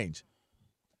of change.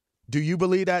 Do you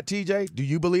believe that, TJ? Do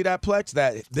you believe that, Plex,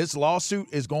 that this lawsuit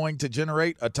is going to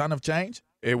generate a ton of change?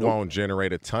 It won't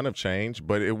generate a ton of change,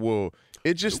 but it will.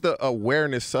 It's just the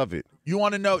awareness of it. You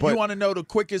want to know? You want to know the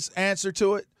quickest answer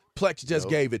to it? Plex just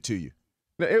gave it to you.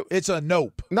 It's a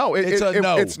nope. No, it's a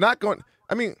no. It's not going.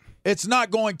 I mean, it's not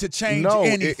going to change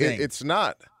anything. It's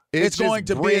not. It's going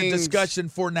to be a discussion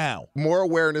for now. More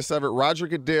awareness of it. Roger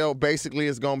Goodell basically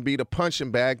is going to be the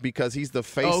punching bag because he's the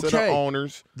face of the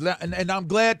owners. And I'm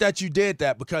glad that you did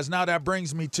that, because now that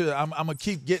brings me to I'm going to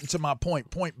keep getting to my point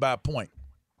by point.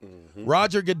 Mm-hmm.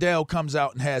 Roger Goodell comes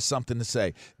out and has something to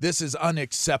say. This is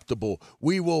unacceptable.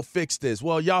 We will fix this.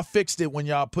 Well, y'all fixed it when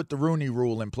y'all put the Rooney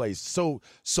Rule in place. So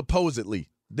supposedly.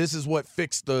 This is what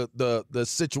fixed the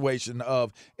situation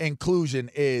of inclusion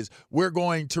is we're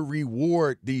going to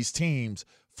reward these teams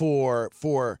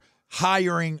for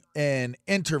hiring and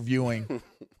interviewing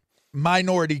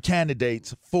minority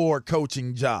candidates for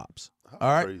coaching jobs.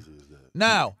 All right. Crazy is that?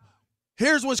 Now,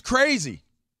 here's what's crazy.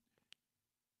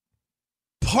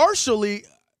 Partially,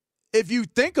 if you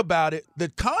think about it, the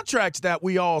contracts that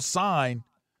we all sign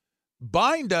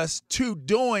bind us to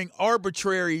doing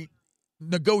arbitrary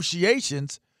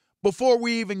negotiations before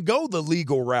we even go the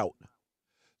legal route.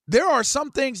 There are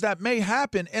some things that may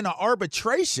happen in an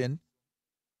arbitration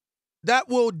that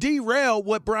will derail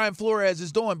what Brian Flores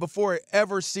is doing before it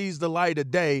ever sees the light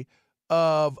of day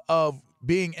of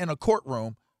being in a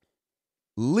courtroom,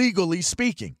 legally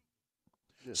speaking.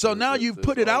 Yeah, so now you've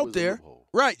put it out there.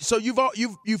 Right. So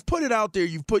you've put it out there,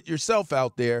 you've put yourself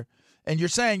out there, and you're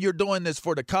saying you're doing this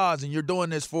for the cause and you're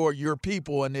doing this for your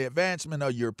people and the advancement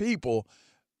of your people.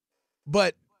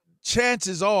 But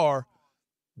chances are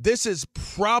this is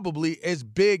probably as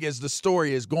big as the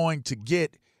story is going to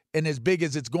get and as big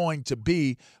as it's going to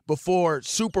be before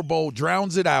Super Bowl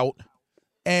drowns it out.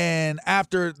 And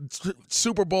after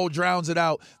Super Bowl drowns it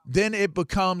out, then it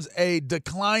becomes a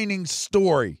declining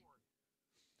story.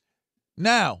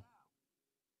 Now,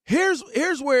 here's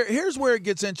where it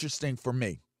gets interesting for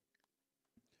me.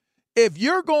 If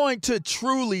you're going to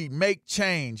truly make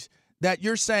change that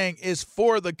you're saying is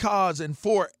for the cause and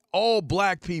for all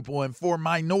black people and for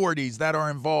minorities that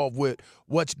are involved with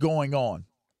what's going on,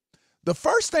 the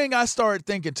first thing I started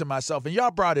thinking to myself, and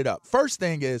y'all brought it up, first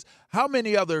thing is how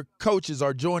many other coaches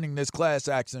are joining this class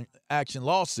action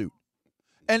lawsuit?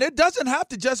 And it doesn't have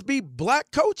to just be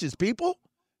black coaches, people.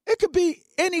 It could be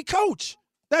any coach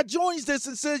that joins this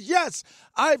and says, yes,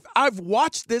 I've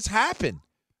watched this happen.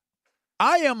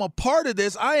 I am a part of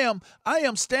this. I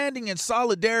am standing in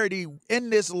solidarity in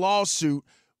this lawsuit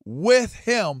with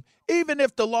him, even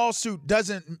if the lawsuit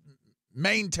doesn't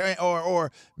maintain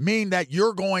or mean that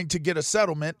you're going to get a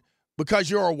settlement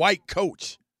because you're a white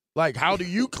coach. Like, how do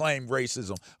you claim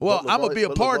racism? Well, I'm going to be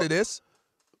a part of this.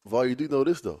 Vol, you do know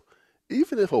this, though.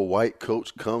 Even if a white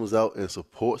coach comes out and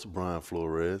supports Brian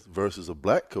Flores versus a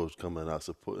black coach coming out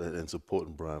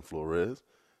supporting Brian Flores,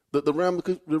 the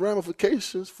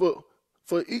ramifications for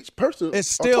each person it's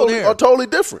still are totally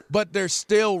different. But there's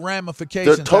still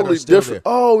ramifications. They're totally that are different.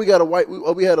 There. Oh, we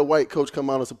had a white coach come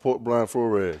out and support Brian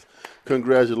Flores.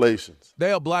 Congratulations.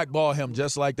 They'll blackball him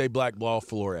just like they blackball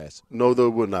Flores. No, they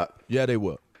will not. Yeah, they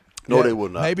will. No, yeah, they will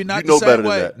not. Maybe not you know the better same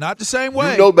than way. that. Not the same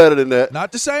way. You know better than that.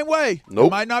 Not the same way. Nope.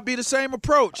 It might not be the same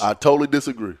approach. I totally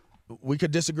disagree. We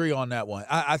could disagree on that one.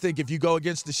 I think if you go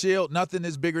against the Shield, nothing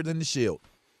is bigger than the Shield.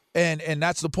 And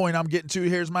that's the point I'm getting to.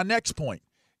 Here's my next point,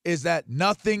 is that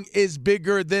nothing is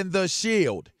bigger than the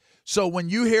Shield. So when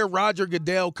you hear Roger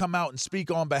Goodell come out and speak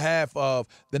on behalf of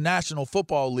the National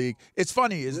Football League, it's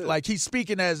funny. It's like he's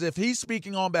speaking as if he's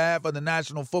speaking on behalf of the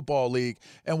National Football League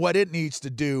and what it needs to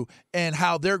do and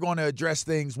how they're going to address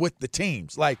things with the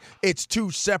teams. Like, it's two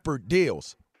separate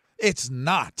deals. It's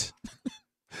not.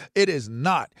 It is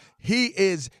not.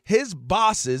 His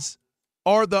bosses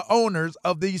are the owners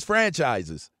of these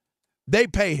franchises. They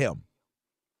pay him.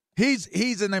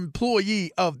 He's an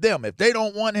employee of them. If they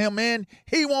don't want him in,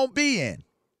 he won't be in.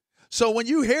 So when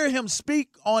you hear him speak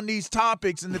on these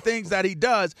topics and the things that he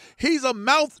does, he's a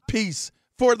mouthpiece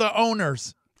for the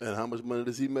owners. And how much money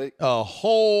does he make? A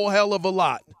whole hell of a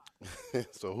lot.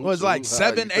 So it was like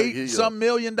 $7-8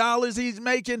 million he's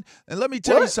making. And let me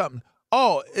tell you something.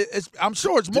 Oh, I'm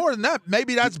sure it's more than that.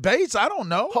 Maybe that's base. I don't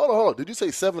know. Hold on. Did you say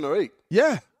 7 or 8?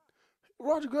 Yeah.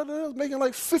 Roger Goodell's making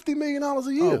like $50 million a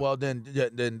year. Oh, well, then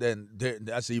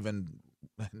that's even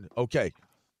okay.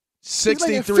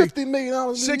 63 $50 million a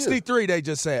year. 63, they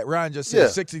just said. Ryan just said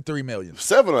 63 million.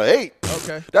 7 or 8.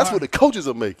 Okay. That's what the coaches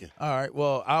are making. All right.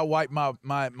 Well, I'll wipe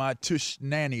my tush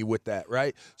nanny with that,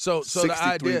 right? So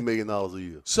 $63 million a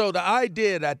year. So the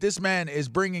idea that this man is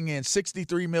bringing in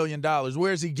 $63 million,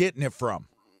 where's he getting it from?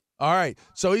 All right,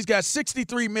 so he's got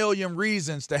 63 million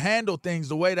reasons to handle things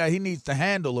the way that he needs to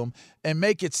handle them and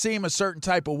make it seem a certain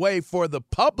type of way for the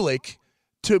public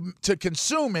to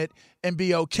consume it and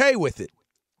be okay with it.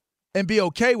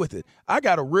 I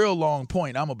got a real long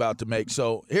point I'm about to make.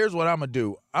 So here's what I'm gonna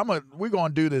do. We're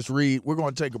gonna do this read. We're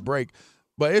gonna take a break,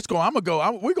 but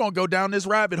we're gonna go down this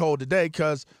rabbit hole today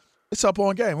because It's up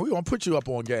on game. We're going to put you up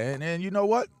on game. And you know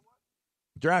what?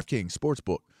 DraftKings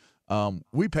Sportsbook.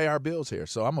 We pay our bills here.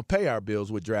 So I'm going to pay our bills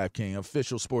with DraftKings,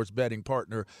 official sports betting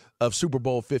partner of Super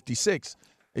Bowl 56.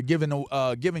 Giving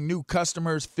new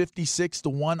customers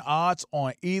 56-1 odds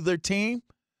on either team.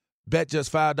 Bet just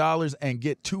 $5 and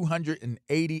get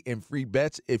 $280 in free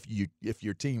bets if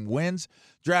your team wins.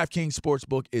 DraftKings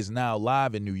Sportsbook is now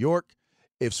live in New York.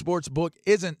 If Sportsbook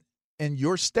isn't in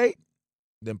your state,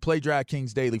 then play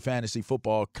DraftKings Daily Fantasy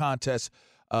Football Contest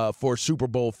for Super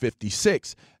Bowl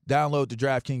 56. Download the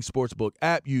DraftKings Sportsbook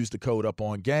app. Use the code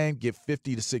UPONGAME. Get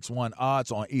 50-6-1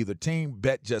 odds on either team.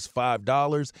 Bet just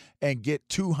 $5 and get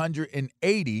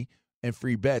 $280 in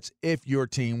free bets if your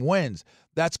team wins.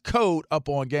 That's code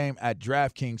UPONGAME at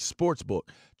DraftKings Sportsbook.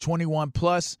 21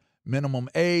 plus. Minimum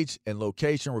age and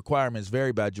location requirements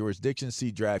vary by jurisdiction.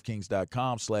 See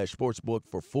DraftKings.com/sportsbook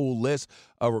for full list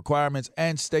of requirements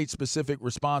and state-specific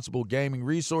responsible gaming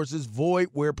resources. Void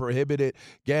where prohibited.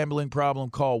 Gambling problem?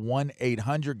 Call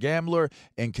 1-800-GAMBLER.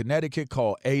 In Connecticut,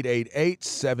 call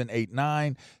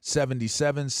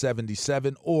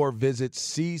 888-789-7777 or visit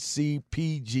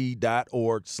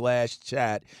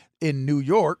ccpg.org/chat. In New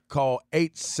York, call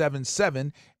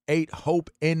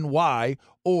 877-8-HOPE-NY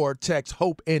or text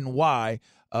HOPE-NY.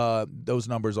 Those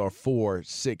numbers are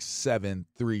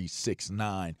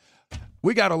 467-369.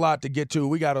 We got a lot to get to.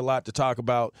 We got a lot to talk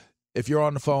about. If you're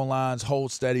on the phone lines,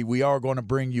 hold steady. We are going to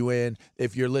bring you in.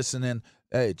 If you're listening,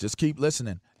 hey, just keep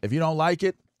listening. If you don't like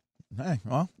it, hey,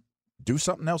 well, do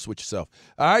something else with yourself.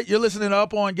 All right, you're listening to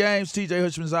Up On Games. TJ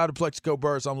Hushman's out of Plexico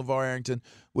Burris. I'm LeVar Arrington.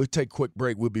 We'll take a quick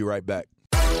break. We'll be right back.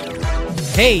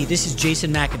 Hey, this is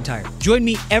Jason McIntyre. Join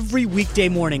me every weekday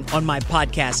morning on my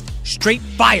podcast, Straight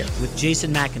Fire with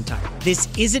Jason McIntyre. This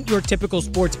isn't your typical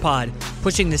sports pod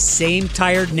pushing the same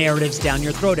tired narratives down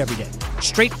your throat every day.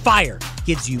 Straight Fire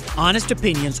gives you honest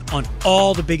opinions on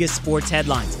all the biggest sports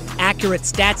headlines, accurate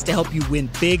stats to help you win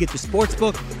big at the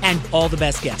sportsbook, and all the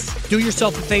best guests. Do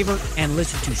yourself a favor and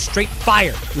listen to Straight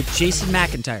Fire with Jason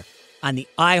McIntyre on the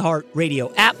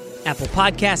iHeartRadio app, Apple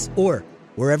Podcasts, or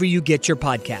wherever you get your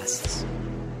podcasts.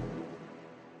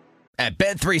 At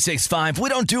Bet365, we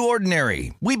don't do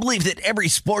ordinary. We believe that every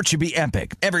sport should be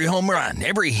epic. Every home run,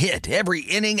 every hit, every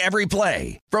inning, every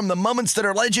play. From the moments that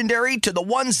are legendary to the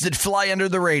ones that fly under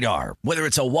the radar. Whether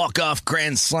it's a walk-off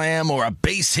grand slam or a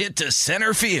base hit to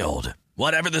center field.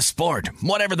 Whatever the sport,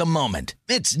 whatever the moment.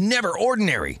 It's never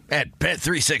ordinary at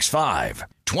Bet365.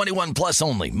 21 plus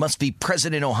only. Must be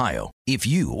present in Ohio. If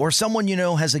you or someone you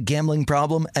know has a gambling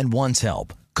problem and wants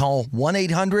help, call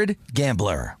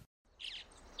 1-800-GAMBLER.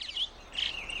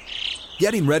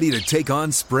 Getting ready to take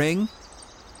on spring?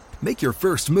 Make your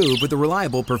first move with the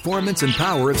reliable performance and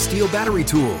power of Steel battery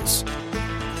tools.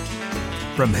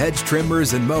 From hedge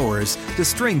trimmers and mowers to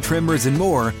string trimmers and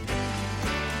more,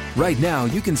 right now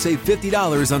you can save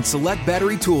 $50 on select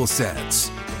battery tool sets.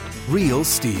 Real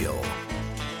Steel.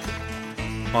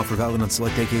 Offer valid on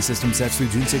select AK system sets through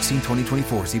June 16,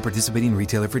 2024. See participating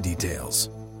retailer for details.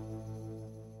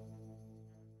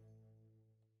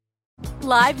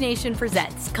 Live Nation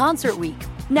presents Concert Week.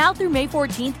 Now through May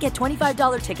 14th, get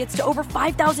 $25 tickets to over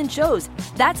 5,000 shows.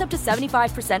 That's up to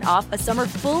 75% off a summer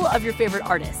full of your favorite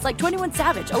artists like 21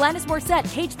 Savage, Alanis Morissette,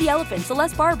 Cage the Elephant,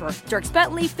 Celeste Barber, Dierks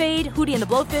Bentley, Fade, Hootie and the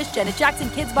Blowfish, Janet Jackson,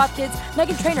 Kidz Bop Kids,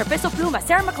 Meghan Trainor, Peso Pluma,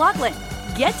 Sarah McLachlan.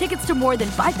 Get tickets to more than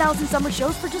 5,000 summer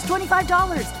shows for just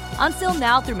 $25. On sale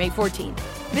now through May 14th.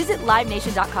 Visit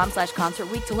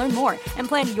LiveNation.com/Concert Week to learn more and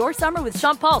plan your summer with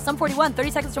Sean Paul, Sum 41,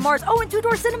 30 Seconds to Mars, and Two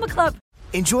Door Cinema Club.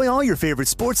 Enjoy all your favorite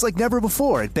sports like never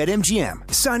before at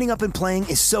BetMGM. Signing up and playing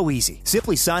is so easy.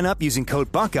 Simply sign up using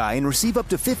code Buckeye and receive up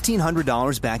to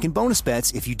 $1,500 back in bonus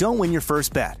bets if you don't win your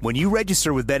first bet. When you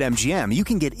register with BetMGM, you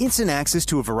can get instant access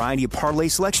to a variety of parlay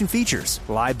selection features,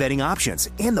 live betting options,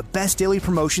 and the best daily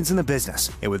promotions in the business.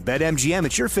 And with BetMGM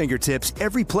at your fingertips,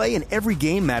 every play and every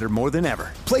game matter more than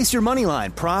ever. Place your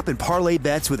moneyline, prop, and parlay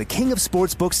bets with the king of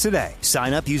sportsbooks today.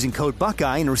 Sign up using code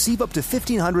Buckeye and receive up to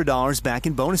 $1,500 back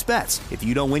in bonus bets if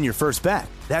you don't win your first bet.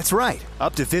 That's right,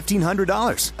 up to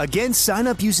 $1,500. Again, sign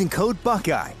up using code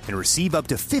Buckeye and receive up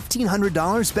to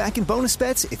 $1,500 back in bonus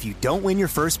bets if you don't win your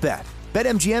first bet.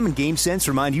 BetMGM and GameSense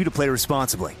remind you to play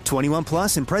responsibly. 21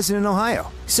 plus and present in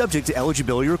Ohio. Subject to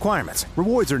eligibility requirements.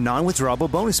 Rewards are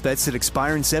non-withdrawable bonus bets that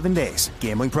expire in 7 days.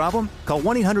 Gambling problem? Call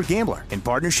 1-800-GAMBLER in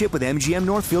partnership with MGM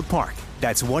Northfield Park.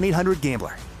 That's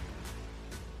 1-800-GAMBLER.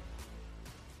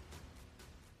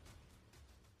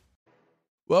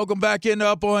 Welcome back into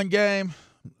Up On Game.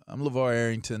 I'm LeVar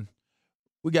Arrington.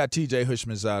 We got TJ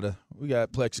Hushmanzada. We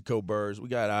got Plexico Burrs. We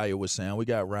got Iowa Sound. We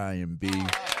got Ryan B.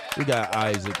 We got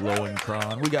Isaac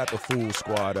Lowenkron. We got the full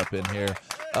squad up in here.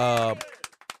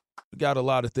 We got a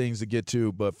lot of things to get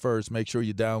to, but first, make sure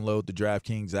you download the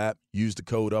DraftKings app. Use the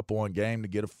code UPONGAME to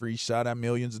get a free shot at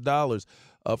millions of dollars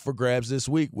up for grabs this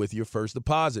week with your first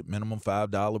deposit. Minimum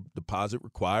 $5 deposit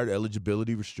required.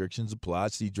 Eligibility restrictions apply.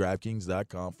 See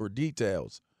DraftKings.com for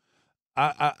details.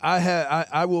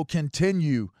 I will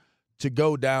continue to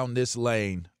go down this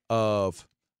lane of,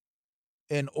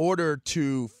 in order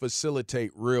to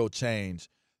facilitate real change,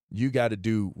 you got to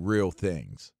do real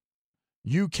things.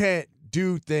 You can't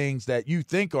do things that you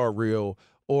think are real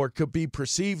or could be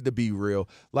perceived to be real.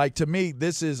 Like, to me,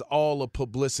 this is all a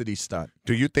publicity stunt.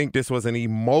 Do you think this was an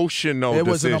emotional decision?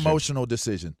 It was an emotional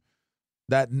decision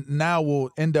that now will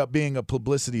end up being a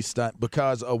publicity stunt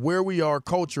because of where we are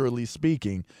culturally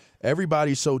speaking.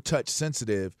 Everybody's so touch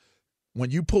sensitive.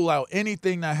 When you pull out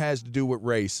anything that has to do with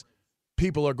race,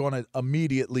 people are going to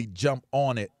immediately jump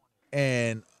on it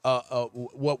and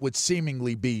what would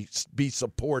seemingly be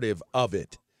supportive of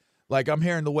it. Like, I'm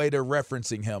hearing the way they're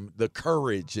referencing him, the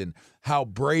courage and how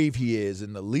brave he is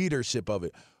and the leadership of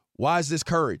it. Why is this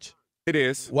courage? It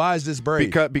is. Why is this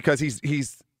brave? Because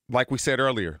he's like we said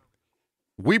earlier,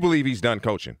 we believe he's done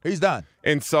coaching. He's done.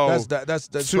 And so that's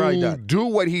to probably done. Do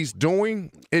what he's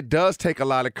doing, it does take a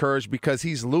lot of courage because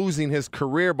he's losing his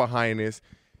career behind this.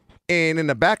 And in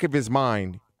the back of his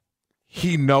mind,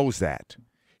 he knows that.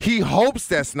 He hopes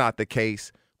that's not the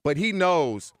case, but he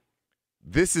knows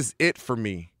this is it for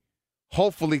me.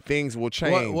 Hopefully things will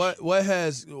change. What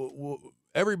has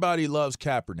 – everybody loves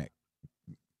Kaepernick.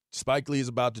 Spike Lee is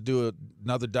about to do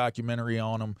another documentary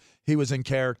on him. He was in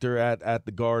character at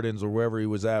the Gardens or wherever he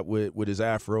was at with his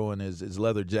afro and his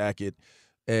leather jacket,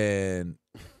 and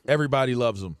everybody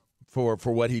loves him for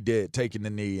what he did, taking the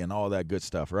knee and all that good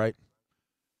stuff, right?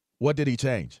 What did he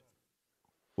change?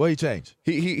 What did he change?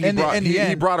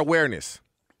 He brought awareness.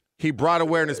 He brought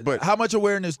awareness, but how much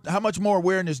more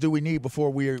awareness do we need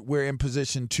before we're in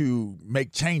position to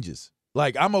make changes?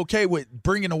 Like, I'm okay with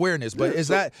bringing awareness, but is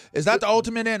that the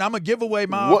ultimate end? I'm gonna give away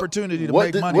my opportunity to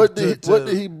make money. What did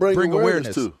he bring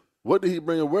awareness to? What did he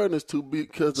bring awareness to?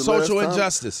 Because social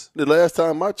injustice. The last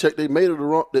time I checked, they made it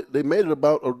about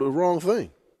the wrong thing.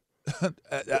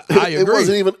 I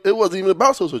agree. It wasn't even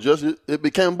about social justice. It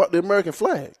became about the American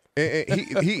flag.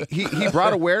 He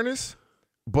brought awareness,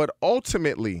 but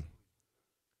ultimately,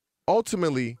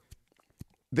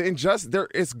 the injustice there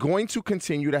is going to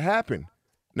continue to happen.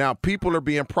 Now, people are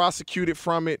being prosecuted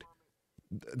from it.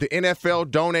 The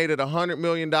NFL donated $100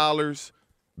 million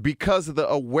because of the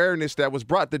awareness that was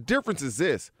brought. The difference is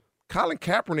this: Colin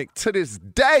Kaepernick, to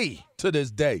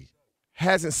this day,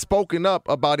 hasn't spoken up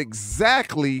about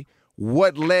exactly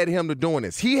what led him to doing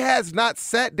this. He has not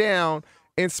sat down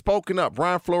and spoken up.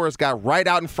 Brian Flores got right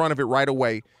out in front of it right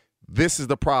away. This is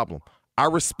the problem. I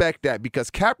respect that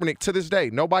because Kaepernick, to this day,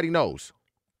 nobody knows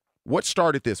what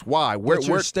started this. Why?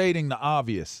 You're stating the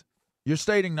obvious. You're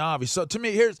stating the obvious. So to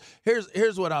me,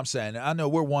 here's what I'm saying. I know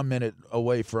we're 1 minute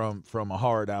away from a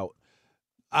hard out.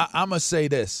 I'm gonna say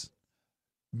this: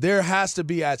 there has to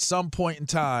be, at some point in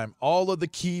time, all of the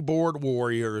keyboard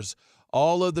warriors,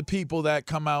 all of the people that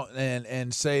come out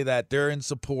and say that they're in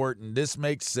support and this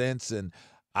makes sense and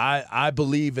I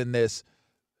believe in this.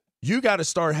 You got to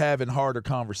start having harder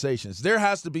conversations. There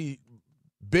has to be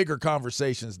bigger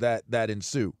conversations that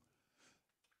ensue.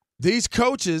 These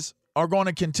coaches are going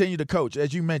to continue to coach.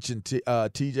 As you mentioned,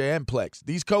 TJ and Plex,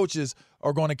 these coaches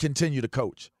are going to continue to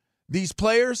coach. These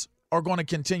players are going to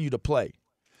continue to play.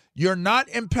 You're not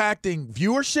impacting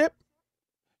viewership.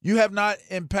 You have not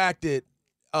impacted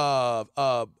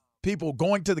people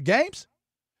going to the games.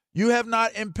 You have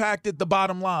not impacted the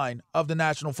bottom line of the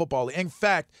National Football League. In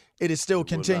fact, it is still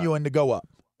continuing to go up.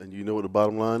 And you know what the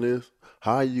bottom line is?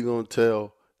 How are you going to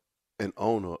tell an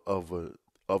owner of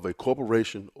a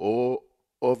corporation or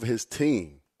of his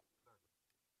team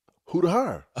who to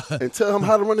hire and tell him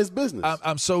how to run his business?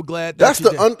 I'm so glad that's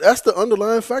the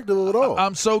underlying factor of it all.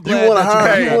 I'm so glad you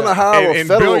want to hire a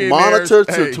federal monitor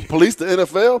to police the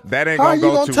NFL. That ain't gonna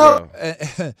go too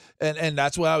well. And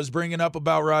that's what I was bringing up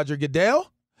about Roger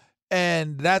Goodell.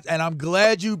 And I'm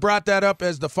glad you brought that up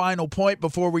as the final point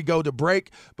before we go to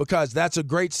break, because that's a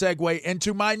great segue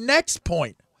into my next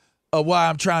point of why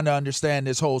I'm trying to understand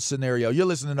this whole scenario. You're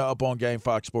listening to Up on Game,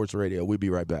 Fox Sports Radio. We'll be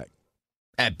right back.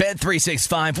 At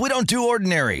Bet365, we don't do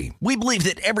ordinary. We believe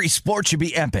that every sport should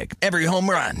be epic. Every home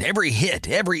run, every hit,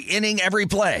 every inning, every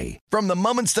play. From the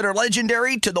moments that are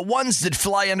legendary to the ones that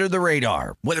fly under the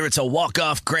radar. Whether it's a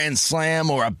walk-off grand slam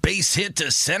or a base hit to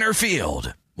center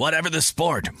field. Whatever the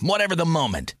sport, whatever the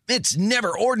moment, it's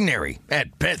never ordinary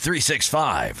at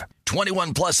Bet365.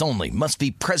 21 plus only. Must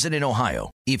be present in Ohio.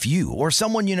 If you or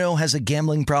someone you know has a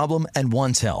gambling problem and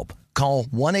wants help, call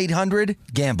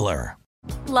 1-800-GAMBLER.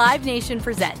 Live Nation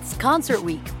presents Concert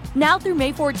Week. Now through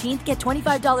May 14th, get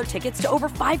 $25 tickets to over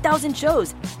 5,000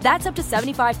 shows. That's up to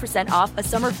 75% off a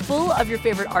summer full of your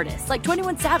favorite artists like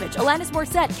 21 Savage, Alanis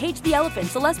Morissette, Cage the Elephant,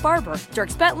 Celeste Barber,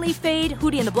 Dierks Bentley, Fade,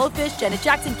 Hootie and the Blowfish, Janet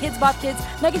Jackson, Kids Bop Kids,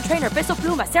 Meghan Trainor, Peso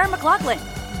Pluma, Sarah McLachlan.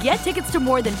 Get tickets to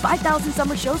more than 5,000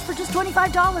 summer shows for just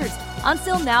 $25.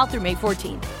 Until now through May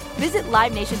 14th. Visit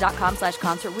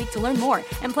LiveNation.com/Concert Week to learn more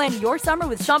and plan your summer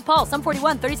with Sean Paul, Sum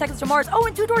 41, 30 Seconds to Mars,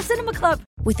 and Two Door Cinema Club.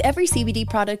 With every CBD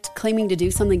product claiming to do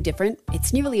something different,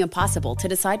 it's nearly impossible to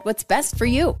decide what's best for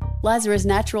you. Lazarus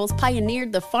Naturals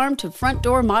pioneered the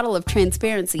farm-to-front-door model of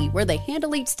transparency, where they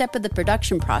handle each step of the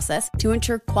production process to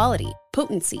ensure quality,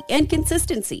 potency, and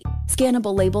consistency.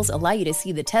 Scannable labels allow you to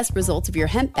see the test results of your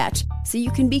hemp batch, so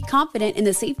you can be confident in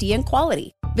the safety and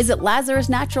quality. Visit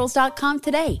LazarusNaturals.com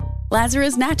today.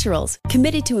 Lazarus Naturals,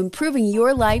 committed to improving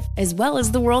your life as well as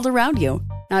the world around you.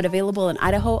 Not available in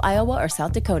Idaho, Iowa, or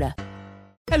South Dakota.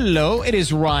 Hello, it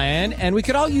is Ryan, and we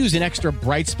could all use an extra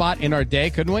bright spot in our day,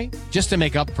 couldn't we? Just to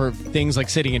make up for things like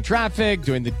sitting in traffic,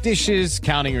 doing the dishes,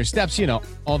 counting your steps, you know,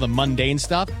 all the mundane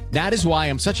stuff. That is why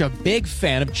I'm such a big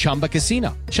fan of Chumba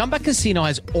Casino. Chumba Casino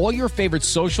has all your favorite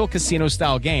social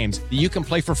casino-style games that you can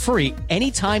play for free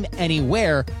anytime,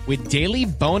 anywhere with daily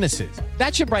bonuses.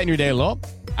 That should brighten your day a little.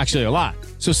 Actually, a lot.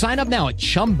 So sign up now at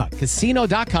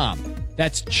ChumbaCasino.com.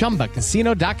 That's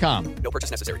ChumbaCasino.com. No purchase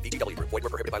necessary. VGW Group. Void where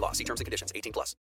prohibited by law. See terms and conditions. 18+.